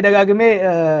ደጋግሜ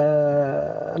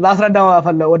ላስረዳው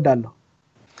ወዳለሁ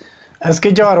እስኪ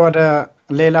ጃዋር ወደ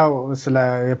ሌላው ስለ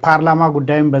ፓርላማ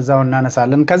ጉዳይም በዛው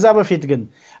እናነሳለን ከዛ በፊት ግን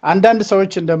አንዳንድ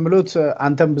ሰዎች እንደምሉት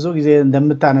አንተም ብዙ ጊዜ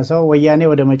እንደምታነሳው ወያኔ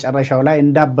ወደ መጨረሻው ላይ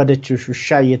እንዳበደች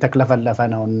ሹሻ እየተክለፈለፈ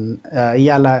ነው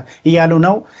እያሉ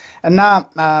ነው እና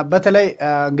በተለይ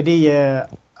እንግዲህ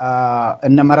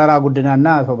እነ መረራ ጉድናና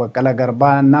አቶ በቀለ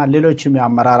ገርባና ሌሎችም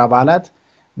የአመራር አባላት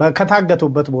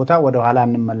ከታገቱበት ቦታ ወደ ኋላ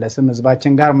እንመለስም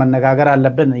ህዝባችን ጋር መነጋገር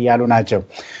አለብን እያሉ ናቸው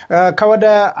ከወደ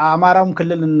አማራም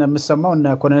ክልል እንደምሰማው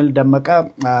እነ ኮሎኔል ደመቀ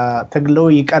ትግሉ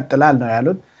ይቀጥላል ነው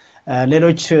ያሉት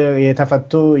ሌሎች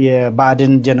የተፈቱ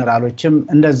የባድን ጀነራሎችም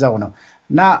እንደዛው ነው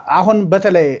እና አሁን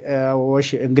በተለይ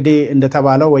እንግዲህ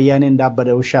እንደተባለው ወያኔ እንዳበደ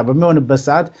ውሻ በሚሆንበት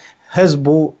ሰዓት ህዝቡ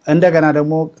እንደገና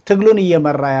ደግሞ ትግሉን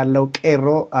እየመራ ያለው ቄሮ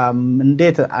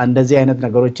እንዴት እንደዚህ አይነት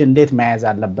ነገሮችን እንዴት መያዝ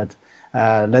አለበት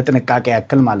ለጥንቃቄ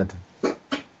ያክል ማለት ነው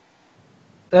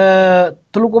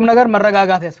ትልቁም ነገር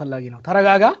መረጋጋት ያስፈልጋል ነው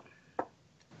ተረጋጋ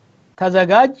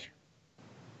ተዘጋጅ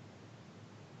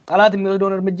ጠላት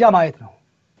የሚወስደውን እርምጃ ማየት ነው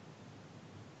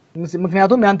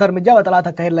ምክንያቱም ያንተ እርምጃ በጠላት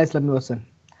አካሄድ ላይ ስለሚወሰን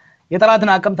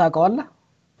የጠላትን አቅም ታውቀዋለህ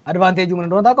አድቫንቴጁ ምን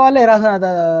እንደሆነ ታውቀዋለህ የራስን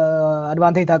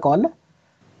አድቫንቴጅ ታውቀዋለህ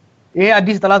ይሄ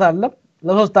አዲስ ጠላት አይደለም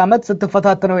ለ3 አመት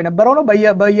ስትፈታተነው የነበረው ነው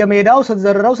በየሜዳው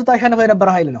ስትዘርረው ስታሸንፈው የነበረ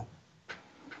ኃይል ነው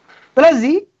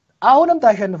ስለዚህ አሁንም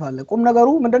ታሸንፋለህ ቁም ነገሩ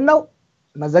ምንድነው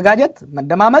መዘጋጀት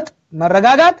መደማመጥ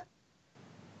መረጋጋት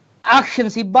አክሽን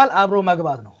ሲባል አብሮ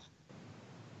መግባት ነው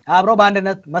አብሮ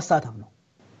በአንድነት መሳተፍ ነው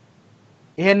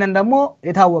ይሄንን ደግሞ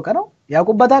የታወቀ ነው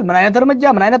ያቁበታል ምን አይነት እርምጃ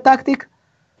ምን አይነት ታክቲክ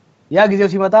ያ ጊዜው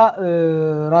ሲመጣ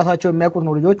ራሳቸው የሚያውቁት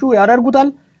ነው ልጆቹ ያደርጉታል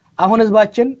አሁን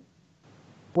ህዝባችን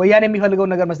ወያኔ የሚፈልገው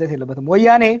ነገር መስጠት የለበትም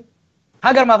ወያኔ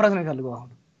ሀገር ማፍረስ ነው የሚፈልገው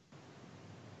አሁን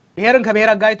ብሔርን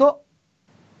ከብሔር አጋይቶ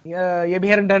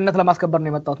የብሔርን ደህንነት ለማስከበር ነው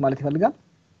የመጣው ማለት ይፈልጋል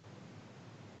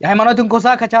የሃይማኖትን ኮሳ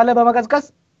ከቻለ በመቀስቀስ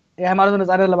የሃይማኖትን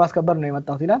ነጻነት ለማስከበር ነው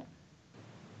የመጣው ይላል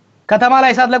ከተማ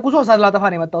ላይ እሳት ለኩሶ እሳት ላጠፋ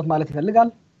ነው የመጣው ማለት ይፈልጋል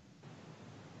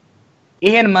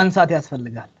ይሄን ማንሳት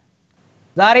ያስፈልጋል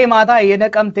ዛሬ ማታ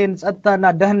የነቀምቴን ጸጥታና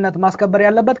ደህንነት ማስከበር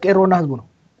ያለበት ቄሮና ህዝቡ ነው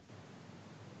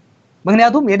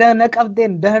ምክንያቱም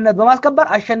የነቀምቴን ደህንነት በማስከበር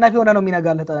አሸናፊ ሆነ ነው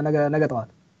የሚነጋል ነገጠዋት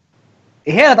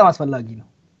ይሄ በጣም አስፈላጊ ነው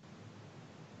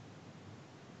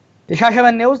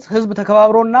የሻሸመኔ ውስጥ ህዝብ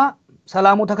ተከባብሮና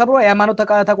ሰላሙ ተከብሮ የሃይማኖት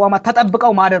ተቋማት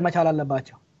ተጠብቀው ማደር መቻል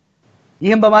አለባቸው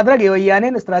ይሄን በማድረግ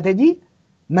የወያኔን ስትራቴጂ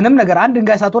ምንም ነገር አንድ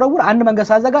ድንጋይ ሳትወረውር አንድ መንገድ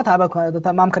ሳዘጋ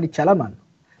ማምከን ይቻላል ማለት ነው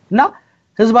እና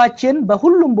ህዝባችን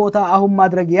በሁሉም ቦታ አሁን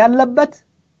ማድረግ ያለበት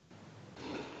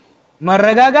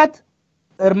መረጋጋት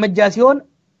እርምጃ ሲሆን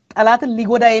ጠላትን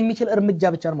ሊጎዳ የሚችል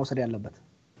እርምጃ ብቻ ነው መውሰድ ያለበት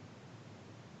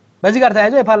በዚህ ጋር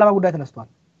ተያይዞ የፓርላማ ጉዳይ ተነስቷል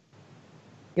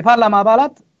የፓርላማ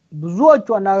አባላት ብዙዎቹ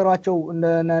አናገሯቸው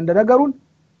እንደነገሩን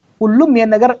ሁሉም ይሄን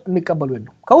ነገር የሚቀበሉ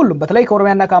የለም ከሁሉም በተለይ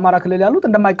ከኦሮሚያና ከአማራ ክልል ያሉት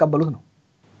እንደማይቀበሉት ነው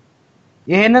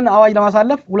ይሄንን አዋጅ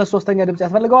ለማሳለፍ 2/3 ድምጽ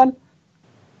ያስፈልጋል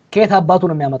ከየት አባቱ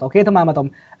ነው የሚያመጣው ከየትም አያመጣውም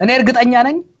እኔ እርግጠኛ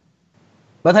ነኝ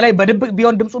በተለይ በድብቅ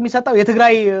ቢሆን ድምጹ የሚሰጣው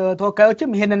የትግራይ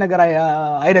ተወካዮችም ይሄንን ነገር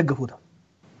አይደግፉትም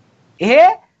ይሄ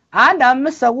አንድ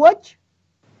 5 ሰዎች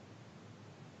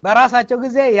በራሳቸው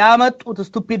ጊዜ ያመጡት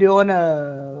ስቱፒድ የሆነ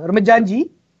እርምጃ እንጂ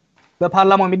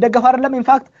በፓርላማው የሚደገፍ አይደለም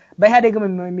ኢንፋክት በኢህአዴግም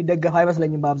የሚደገፍ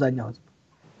አይመስለኝም በአብዛኛው ህዝብ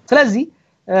ስለዚህ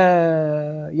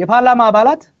የፓርላማ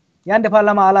አባላት ያንድ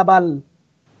የፓርላማ አባል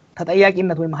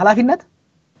ተጠያቂነት ወይም ኃላፊነት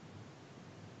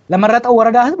ለመረጠው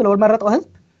ወረዳ ህዝብ ለመረጠው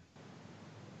ህዝብ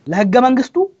ለህገ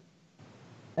መንግስቱ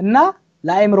እና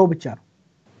ለአይምሮ ብቻ ነው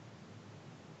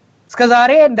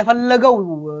እስከዛሬ እንደፈለገው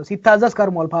ሲታዘዝ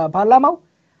ከርሟል ፓርላማው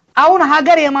አሁን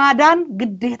ሀገር የማዳን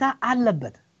ግዴታ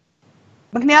አለበት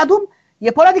ምክንያቱም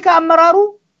የፖለቲካ አመራሩ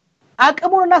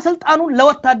አቅሙንና ስልጣኑን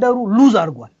ለወታደሩ ሉዝ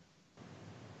አድርጓል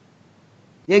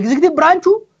የኤግዚኪቲቭ ብራንቹ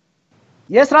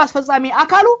የሥራ አስፈጻሚ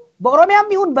አካሉ በኦሮሚያም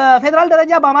ይሁን በፌደራል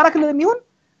ደረጃ በአማራ ክልልም ይሁን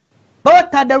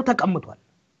በወታደሩ ተቀምጧል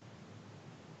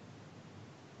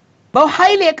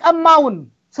በኃይል የቀማውን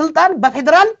ስልጣን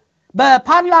በፌደራል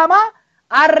በፓርላማ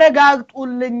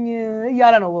አረጋግጡልኝ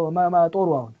እያለ ነው ጦሩ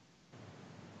አሁን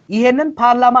ይሄንን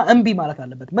ፓርላማ እንቢ ማለት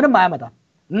አለበት ምንም አያመጣም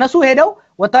እነሱ ሄደው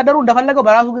ወታደሩ እንደፈለገው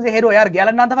በራሱ ጊዜ ሄዶ ያርግ ያለ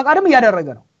እናንተ ፈቃድም ያደረገ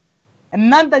ነው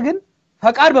እናንተ ግን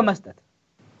ፈቃድ በመስጠት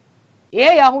ይሄ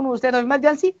ያሁኑ ስቴት ኦፍ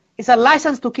ኢመርጀንሲ is a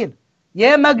license to kill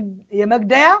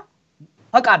የመግደያ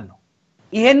ፈቃድ ነው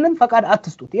ይሄንን ፈቃድ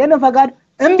አትስጡት ይሄንን ፈቃድ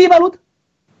እንቢ በሉት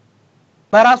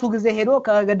በራሱ ጊዜ ሄዶ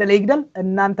ከገደለ ይግደል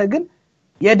እናንተ ግን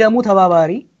የደሙ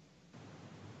ተባባሪ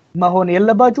መሆን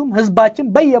የለባችሁም ህዝባችን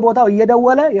በየቦታው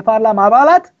እየደወለ የፓርላማ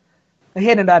አባላት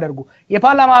ይሄን እንዳደርጉ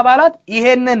የፓርላማ አባላት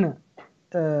ይሄንን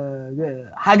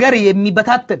ሀገር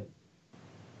የሚበታተን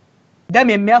ደም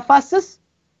የሚያፋስስ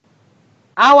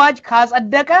አዋጅ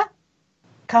ካጸደቀ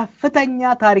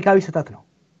ከፍተኛ ታሪካዊ ስህተት ነው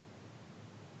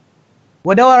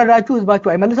ወደ ወረዳችሁ ህዝባችሁ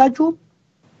አይመልሳችሁም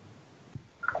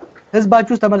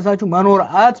ህዝባችሁ ተመልሳችሁ መኖር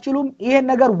አትችሉም ይሄን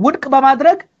ነገር ውድቅ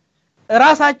በማድረግ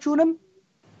ራሳችሁንም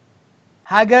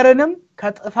ሀገርንም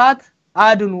ከጥፋት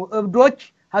አድኑ እብዶች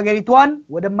ሀገሪቷን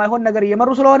ወደማይሆን ነገር እየመሩ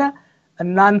ስለሆነ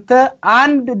እናንተ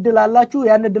አንድ እድል አላችሁ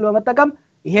ያን እድል በመጠቀም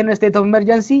ይሄን ስቴት ኦፍ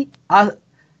ኢመርጀንሲ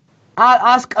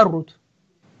አስቀሩት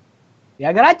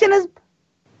የሀገራችን ህዝብ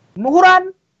ምሁራን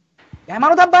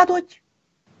የሃይማኖት አባቶች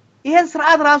ይሄን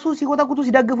ስርዓት ራሱ ሲቆጠቁጡ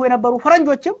ሲደግፉ የነበሩ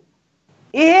ፈረንጆችም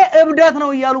ይሄ እብደት ነው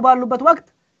እያሉ ባሉበት ወቅት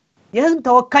የህዝብ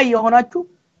ተወካይ የሆናችሁ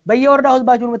በየወረዳው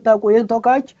ህዝባችሁን የምታውቁ የህዝብ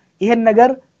ተወካዮች ይሄን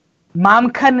ነገር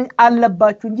ማምከን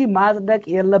አለባችሁ እንጂ ማጽደቅ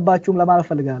የለባችሁም ለማለት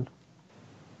ፈልጋለሁ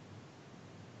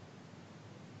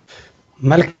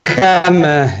መልካም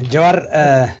ጀዋር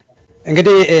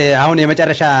እንግዲህ አሁን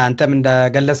የመጨረሻ አንተም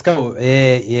እንደገለጽከው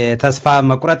የተስፋ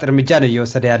መቁረጥ እርምጃ ነው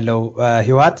እየወሰደ ያለው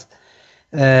ህይወት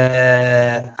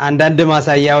አንዳንድ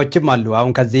ማሳያዎችም አሉ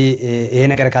አሁን ከዚህ ይሄ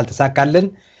ነገር ካልተሳካልን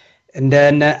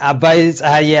እንደነ አባይ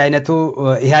ፀሐይ አይነቱ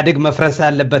ኢህአዴግ መፍረስ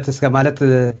አለበት እስከ ማለት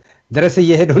ድረስ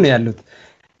እየሄዱ ነው ያሉት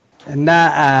እና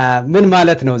ምን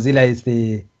ማለት ነው እዚህ ላይ እስቲ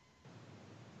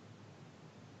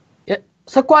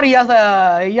ስኳር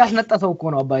ያስነጠሰው እኮ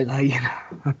ነው አባይ ፀሐይ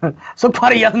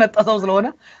ስኳር ያስነጠሰው ስለሆነ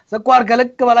ስኳር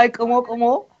ከልክ በላይ ቅሞ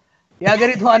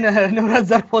ያገሪቷን ንብረት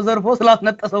ዘርፎ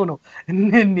ስላስነጠሰው ነው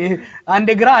አንዴ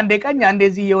ግራ አንዴ ቀኝ አንዴ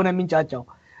እዚህ የሆነ የሚንጫጫው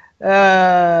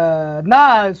እና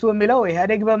እሱ የሚለው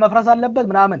ኢህአዴግ በመፍረስ አለበት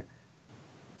ምናምን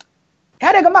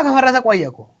ኢህአዴግማ ከፈረሰ ቆየ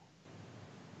እኮ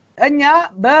እኛ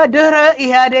በድህረ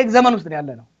ኢህአዴግ ዘመን ውስጥ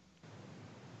ያለነው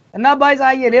እና አባይ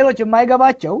ፀሐይ ሌሎች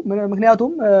የማይገባቸው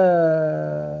ምክንያቱም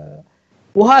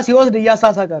ውሃ ሲወስድ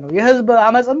እያሳሳቀ ነው የህዝብ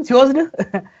አመጽም ሲወስድ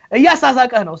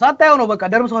እያሳሳቀ ነው ሳታየው ነው በቃ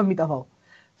ደርምሶ የሚጠፋው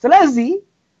ስለዚህ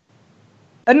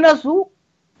እነሱ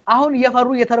አሁን እየፈሩ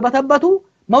እየተርበተበቱ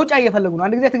መውጫ እየፈለጉ ነው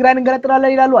አንድ ጊዜ ትግራይን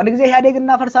እንገነጥላለን ይላሉ አንድ ጊዜ ኢህአዴግን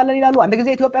እናፈርሳለን ይላሉ አንድ ጊዜ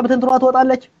ኢትዮጵያ በትንትኗ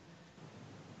ትወጣለች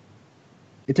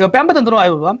ኢትዮጵያም በትንትኗ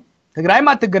አይወጣም ትግራይም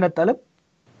አትገነጠልም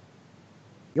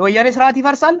የወያኔ ስርዓት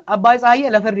ይፈርሳል አባይ ፀሐይ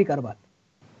ለፍርድ ይቀርባል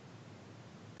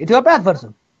ኢትዮጵያ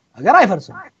አትፈርስም ሀገር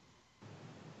አይፈርስም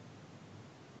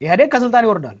ኢህአዴግ ከስልጣን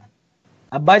ይወርዳል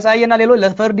አባይ ፀሐይና ሌሎች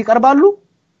ለፍርድ ይቀርባሉ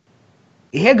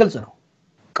ይሄ ግልጽ ነው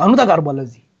ቀኑ ተቃርቧል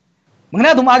ለዚህ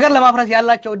ምክንያቱም ሀገር ለማፍረስ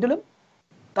ያላቸው እድልም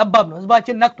ጠባብ ነው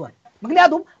ህዝባችን ነክቷል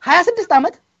ምክንያቱም 26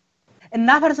 አመት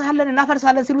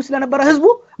እናፈርሳለን ሲሉ ስለነበረ ህዝቡ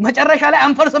መጨረሻ ላይ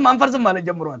አንፈርስም ማለት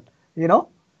ጀምሯል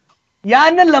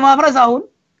ያንን ለማፍረስ አሁን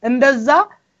እንደዛ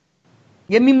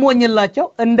የሚሞኝላቸው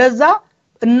እንደዛ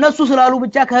እነሱ ስላሉ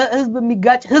ብቻ ከህዝብ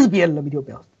የሚጋጭ ህዝብ የለም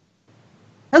ኢትዮጵያ ውስጥ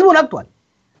ህዝቡ ነክቷል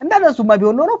እንደነሱማ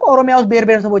ቢሆን ነው ኦሮሚያ ውስጥ ብሔር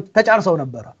ብሔረሰቦች ተጫርሰው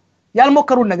ነበር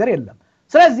ያልሞከሩን ነገር የለም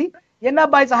ስለዚህ የና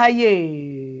አባይ ፀሐይ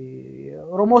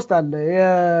ኦሮሞ ውስጥ አለ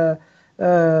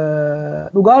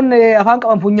ዱጋን አፋን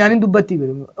ቀንፉኛን ዱበት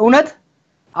እውነት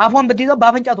አፎን በትይዘው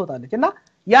ባፈንጫ ትወጣለች እና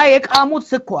ያ የቃሙት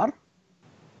ስኳር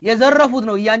የዘረፉት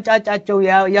ነው ያንጫጫቸው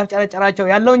ያፍጨረጨራቸው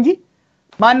ያለው እንጂ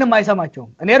ማንንም አይሰማቸውም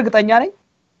እኔ እርግጠኛ ነኝ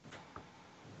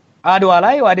አድዋ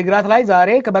ላይ ዋዲግራት ላይ ዛሬ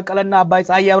ከበቀለና አባይ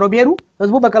ፀሐይ አብሮ ቢሄዱ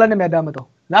ህዝቡ በቀለን የሚያዳምጠው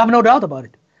ላፍ ነው ዳው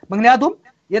ተባረድ ምክንያቱም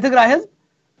የትግራይ ህዝብ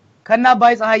ከና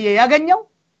አባይ ፀሐይ ያገኘው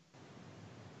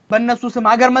በእነሱ ስም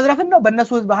ሀገር መዝረፍን ነው በእነሱ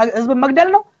ህዝብ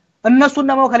መግደል ነው እነሱን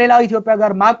ደግሞ ከሌላው ኢትዮጵያ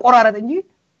ጋር ማቆራረጥ እንጂ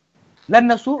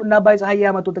ለነሱ እና አባይ ፀሐይ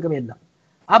ያመጡ ጥቅም የለም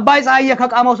አባይ ፀሐይ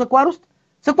ከቃማው ስኳር ውስጥ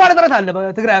ስኳር እጥረት አለ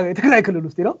በትግራይ ክልል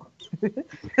ውስጥ ነው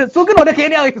እሱ ግን ወደ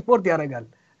ኬንያ ኤክስፖርት ያደርጋል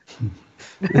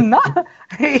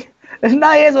እና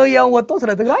የዞያው ወጥቶ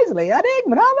ስለ ትግራይ ስለ ኢህአዴግ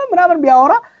ምናምን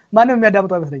ቢያወራ ማንንም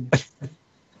የሚያዳምጠው አይመስለኝም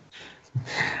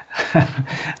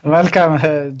መልካም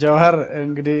ጀዋር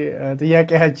እንግዲህ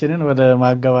ጥያቄያችንን ወደ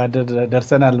ማገባደድ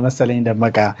ደርሰናል መሰለኝ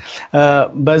ደመቃ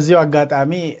በዚሁ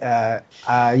አጋጣሚ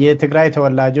የትግራይ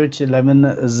ተወላጆች ለምን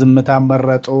ዝምታ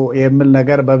መረጡ የሚል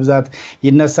ነገር በብዛት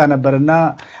ይነሳ ነበርና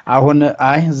አሁን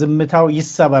አይ ዝምታው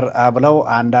ይሰበር ብለው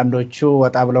አንዳንዶቹ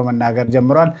ወጣ ብለው መናገር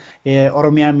ጀምሯል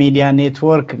የኦሮሚያ ሚዲያ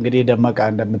ኔትወርክ እንግዲህ ደመቃ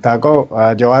እንደምታውቀው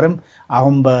ጀዋርም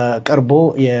አሁን በቅርቡ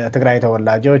የትግራይ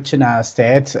ተወላጆችን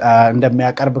አስተያየት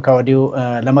እንደሚያቀርብ ከወዲሁ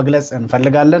ለመግለጽ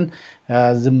እንፈልጋለን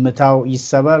ዝምታው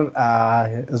ይሰበር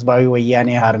ህዝባዊ ወያኔ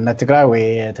ሓርነት ትግራይ ወይ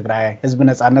ትግራይ ህዝብ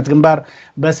ነጻነት ግንባር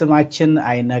በስማችን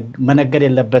መነገድ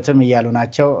የለበትም እያሉ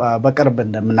ናቸው በቅርብ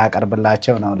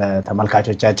እንደምናቀርብላቸው ነው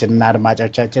ለተመልካቾቻችንና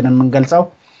አድማጮቻችን የምንገልጸው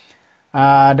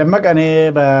ደመቀኔ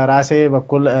በራሴ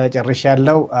በኩል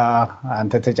ጨርሻለሁ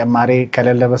አንተ ተጨማሪ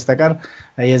ከሌለ በስተቀር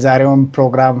የዛሬውን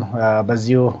ፕሮግራም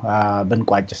በዚሁ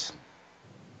ብንቋጭስ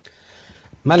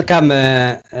መልካም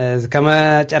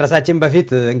ከመጨረሳችን በፊት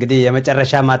እንግዲህ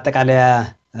የመጨረሻ ማጠቃለያ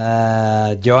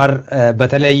ጀዋር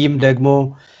በተለይም ደግሞ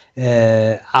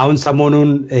አሁን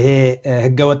ሰሞኑን ይሄ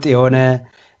ህገወጥ የሆነ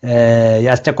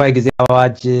ያስቸኳይ ጊዜ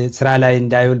አዋጅ ስራ ላይ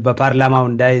እንዳይውል በፓርላማው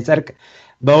እንዳይጸድቅ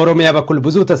በኦሮሚያ በኩል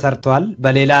ብዙ ተሰርቷል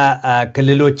በሌላ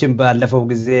ክልሎችም ባለፈው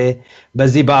ጊዜ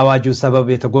በዚህ በአዋጁ ሰበብ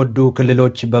የተጎዱ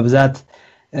ክልሎች በብዛት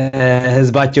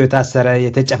ህዝባቸው የታሰረ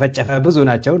የተጨፈጨፈ ብዙ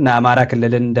ናቸው እና አማራ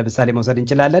ክልልን እንደምሳሌ መውሰድ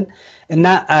እንችላለን እና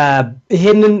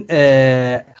ይሄንን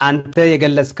አንተ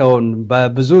የገለጽከውን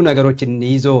በብዙ ነገሮችን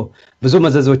ይዞ ብዙ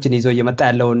መዘዞችን ይዞ እየመጣ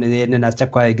ያለውን ይሄንን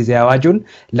አስቸኳይ ጊዜ አዋጁን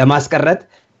ለማስቀረት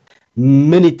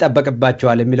ምን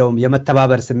ይጠበቅባቸዋል የሚለው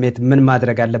የመተባበር ስሜት ምን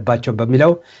ማድረግ አለባቸው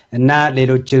በሚለው እና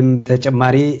ሌሎችም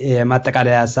ተጨማሪ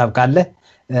የማጠቃለያ ሐሳብ ካለ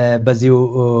በዚሁ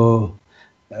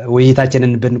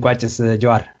ውይይታችንን ብንቋጭስ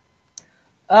ጀዋር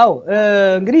አው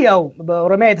እንግዲህ ያው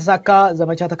በኦሮሚያ የተሳካ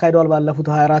ዘመቻ ተካሂዷል ባለፉት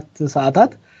 24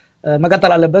 ሰዓታት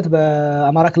መቀጠል አለበት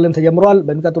በአማራ ክልል ተጀምሯል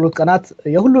በሚቀጥሉት ቀናት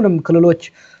የሁሉንም ክልሎች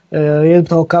የህዝብ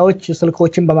ተወካዮች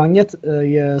ስልኮችን በማግኘት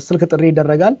የስልክ ጥሪ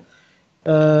ይደረጋል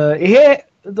ይሄ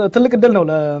ትልቅ እድል ነው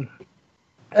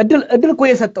እድል እኮ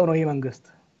የሰጠው ነው ይሄ መንግስት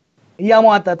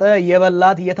ያሟጣጠ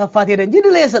የበላት የተፋት ሄደ እንጂ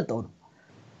እድል የሰጠው ነው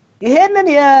ይሄንን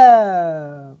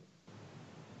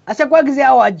የአስቸኳይ ጊዜ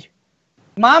አዋጅ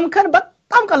ማምከን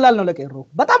በጣም ቀላል ነው ለቀይሮ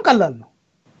በጣም ቀላል ነው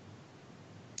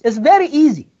it's very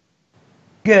easy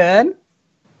ግን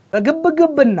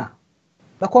በግብግብና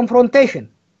በኮንፍሮንቴሽን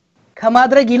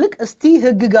ከማድረግ ይልቅ እስቲ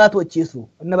ህግጋቶች ይስሩ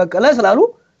እነበቀለ ስላሉ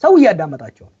ሰው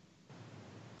ያዳመጣቸው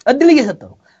እድል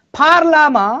እየሰጠው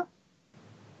ፓርላማ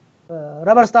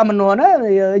ረበር ስታም ሆነ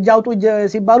እጃውጡ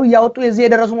ሲባሉ ያወጡ እዚህ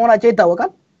የደረሱ መሆናቸው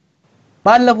ይታወቃል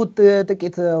ባለፉት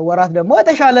ጥቂት ወራት ደግሞ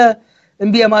የተሻለ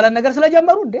እንቢ የማለት ነገር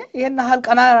ስለጀመሩ እንዴ ይሄን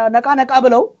ሐልቀና ነቃ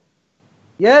ብለው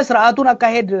የሥርዓቱን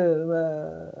አካሄድ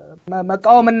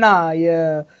መቃወምና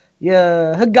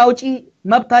የህግ አውጪ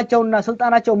መብታቸውና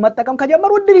ስልጣናቸው መጠቀም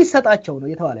ከጀመሩ እድል ይሰጣቸው ነው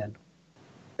የተባለ ያለው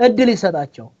እድል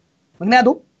ይሰጣቸው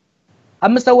ምክንያቱም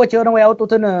 5 ሰዎች የሆነው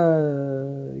ያወጡትን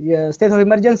የስቴት ኦፍ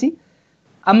ኢመርጀንሲ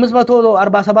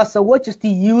 547 ሰዎች እስቲ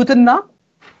ይዩትና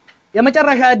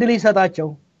የመጨረሻ እድል ይሰጣቸው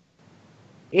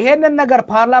ይሄንን ነገር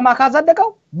ፓርላማ ካጸደቀው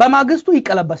በማግስቱ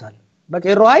ይቀለበሳል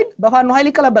በቄሮ ኃይል በፋኖ ኃይል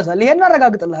ይቀለበሳል ይሄን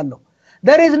አረጋግጥልሃለሁ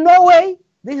there is no way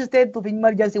this state of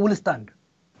emergency will stand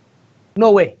no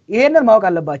way ይሄንን ማወቅ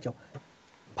አለባቸው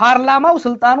ፓርላማው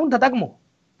ስልጣኑን ተጠቅሞ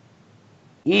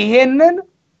ይሄንን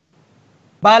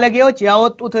ባለጌዎች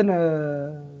ያወጡትን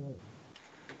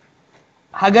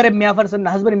ሀገር የሚያፈርስና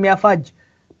ህዝብን የሚያፋጅ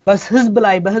በህዝብ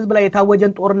ላይ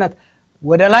የታወጀን ጦርነት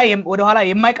ወደ ኋላ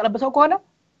የማይቀለብሰው ከሆነ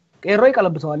ቄሮ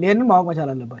ይቀለብሰዋል ይሄንን ማወቅ መቻል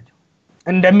አለባቸው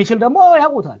እንደሚችል ደግሞ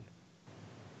ያውቁታል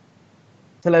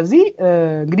ስለዚህ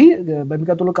እንግዲህ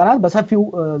በሚቀጥሉ ቀናት በሰፊው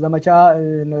ዘመቻ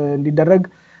እንዲደረግ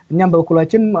እኛም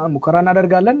በበኩላችን ሙከራ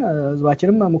እናደርጋለን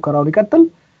ህዝባችንም ሙከራውን ይቀጥል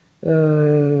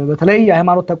በተለይ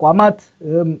የሃይማኖት ተቋማት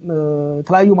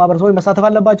ተለያዩ ማህበረሰቦች መሳተፍ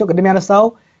አለባቸው ቅድም ያነሳው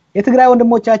የትግራይ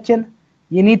ወንድሞቻችን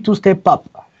you need to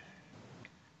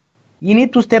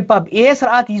step up ይሄ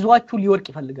ስርዓት ይዟችሁ ሊወድቅ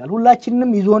ይፈልጋል ሁላችንንም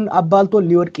ይዞን አባልቶ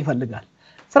ሊወድቅ ይፈልጋል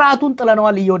ስርዓቱን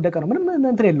ጥለነዋል እየወደቀ ነው ምንም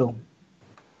እንትን የለውም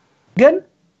ግን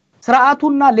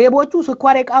ስርዓቱና ሌቦቹ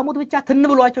ስኳር የቃሙት ብቻ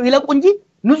ትንብሏቸው ይለቁ እንጂ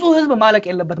ንጹህ ህዝብ ማለቅ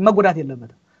የለበት መጎዳት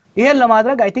የለበት ይሄን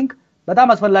ለማድረግ አይ ቲንክ በጣም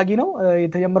አስፈላጊ ነው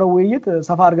የተጀመረው ውይይት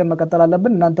ሰፋ አድርገን መቀጠል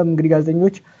አለብን እናንተም እንግዲህ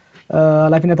ጋዜጠኞች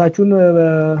ኃላፊነታችሁን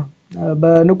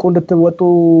በንቁ እንድትወጡ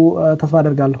ተስፋ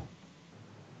አደርጋለሁ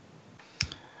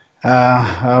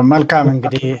መልካም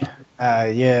እንግዲህ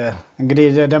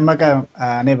ደመቀ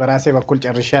እኔ በራሴ በኩል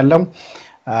ጨርሻለሁ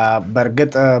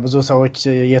በርግጥ ብዙ ሰዎች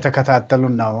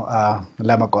እየተከታተሉን ነው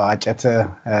ለመቋጨት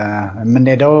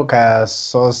የምንሄደው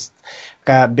ከ3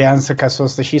 ከቢያንስ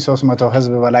ከ3300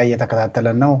 ህዝብ በላይ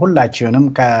የተከታተለን ነው ሁላችሁንም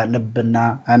ከልብና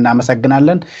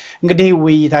እናመሰግናለን እንግዲህ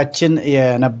ውይይታችን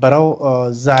የነበረው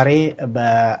ዛሬ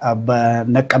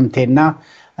በነቀምቴና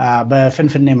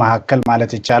በፍንፍኔ መካከል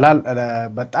ማለት ይቻላል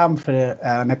በጣም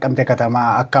ነቀምቴ ከተማ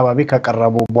አካባቢ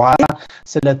ከቀረቡ በኋላ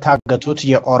ስለታገቱት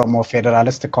የኦሮሞ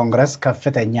ፌደራሊስት ኮንግረስ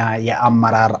ከፍተኛ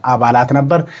የአመራር አባላት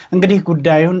ነበር እንግዲህ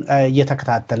ጉዳዩን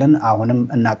እየተከታተልን አሁንም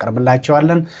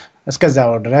እናቀርብላችኋለን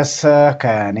እስከዛው ድረስ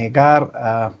ከኔ ጋር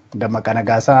ደመቀ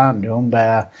ነጋሳ እንዲሁም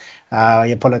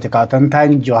የፖለቲካ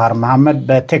ተንታኝ ጀዋር መሐመድ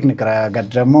በቴክኒክ ረገድ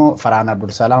ደግሞ ፈራና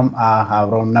አብዱል ሰላም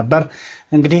አብሮን ነበር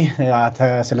እንግዲህ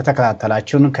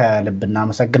ስለተከታተላችሁን ከልብ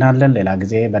እናመሰግናለን ሌላ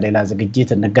ጊዜ በሌላ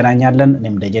ዝግጅት እንገናኛለን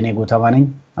እኔም ደጀኔ ጉተማ ነኝ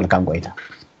መልካም ቆይታ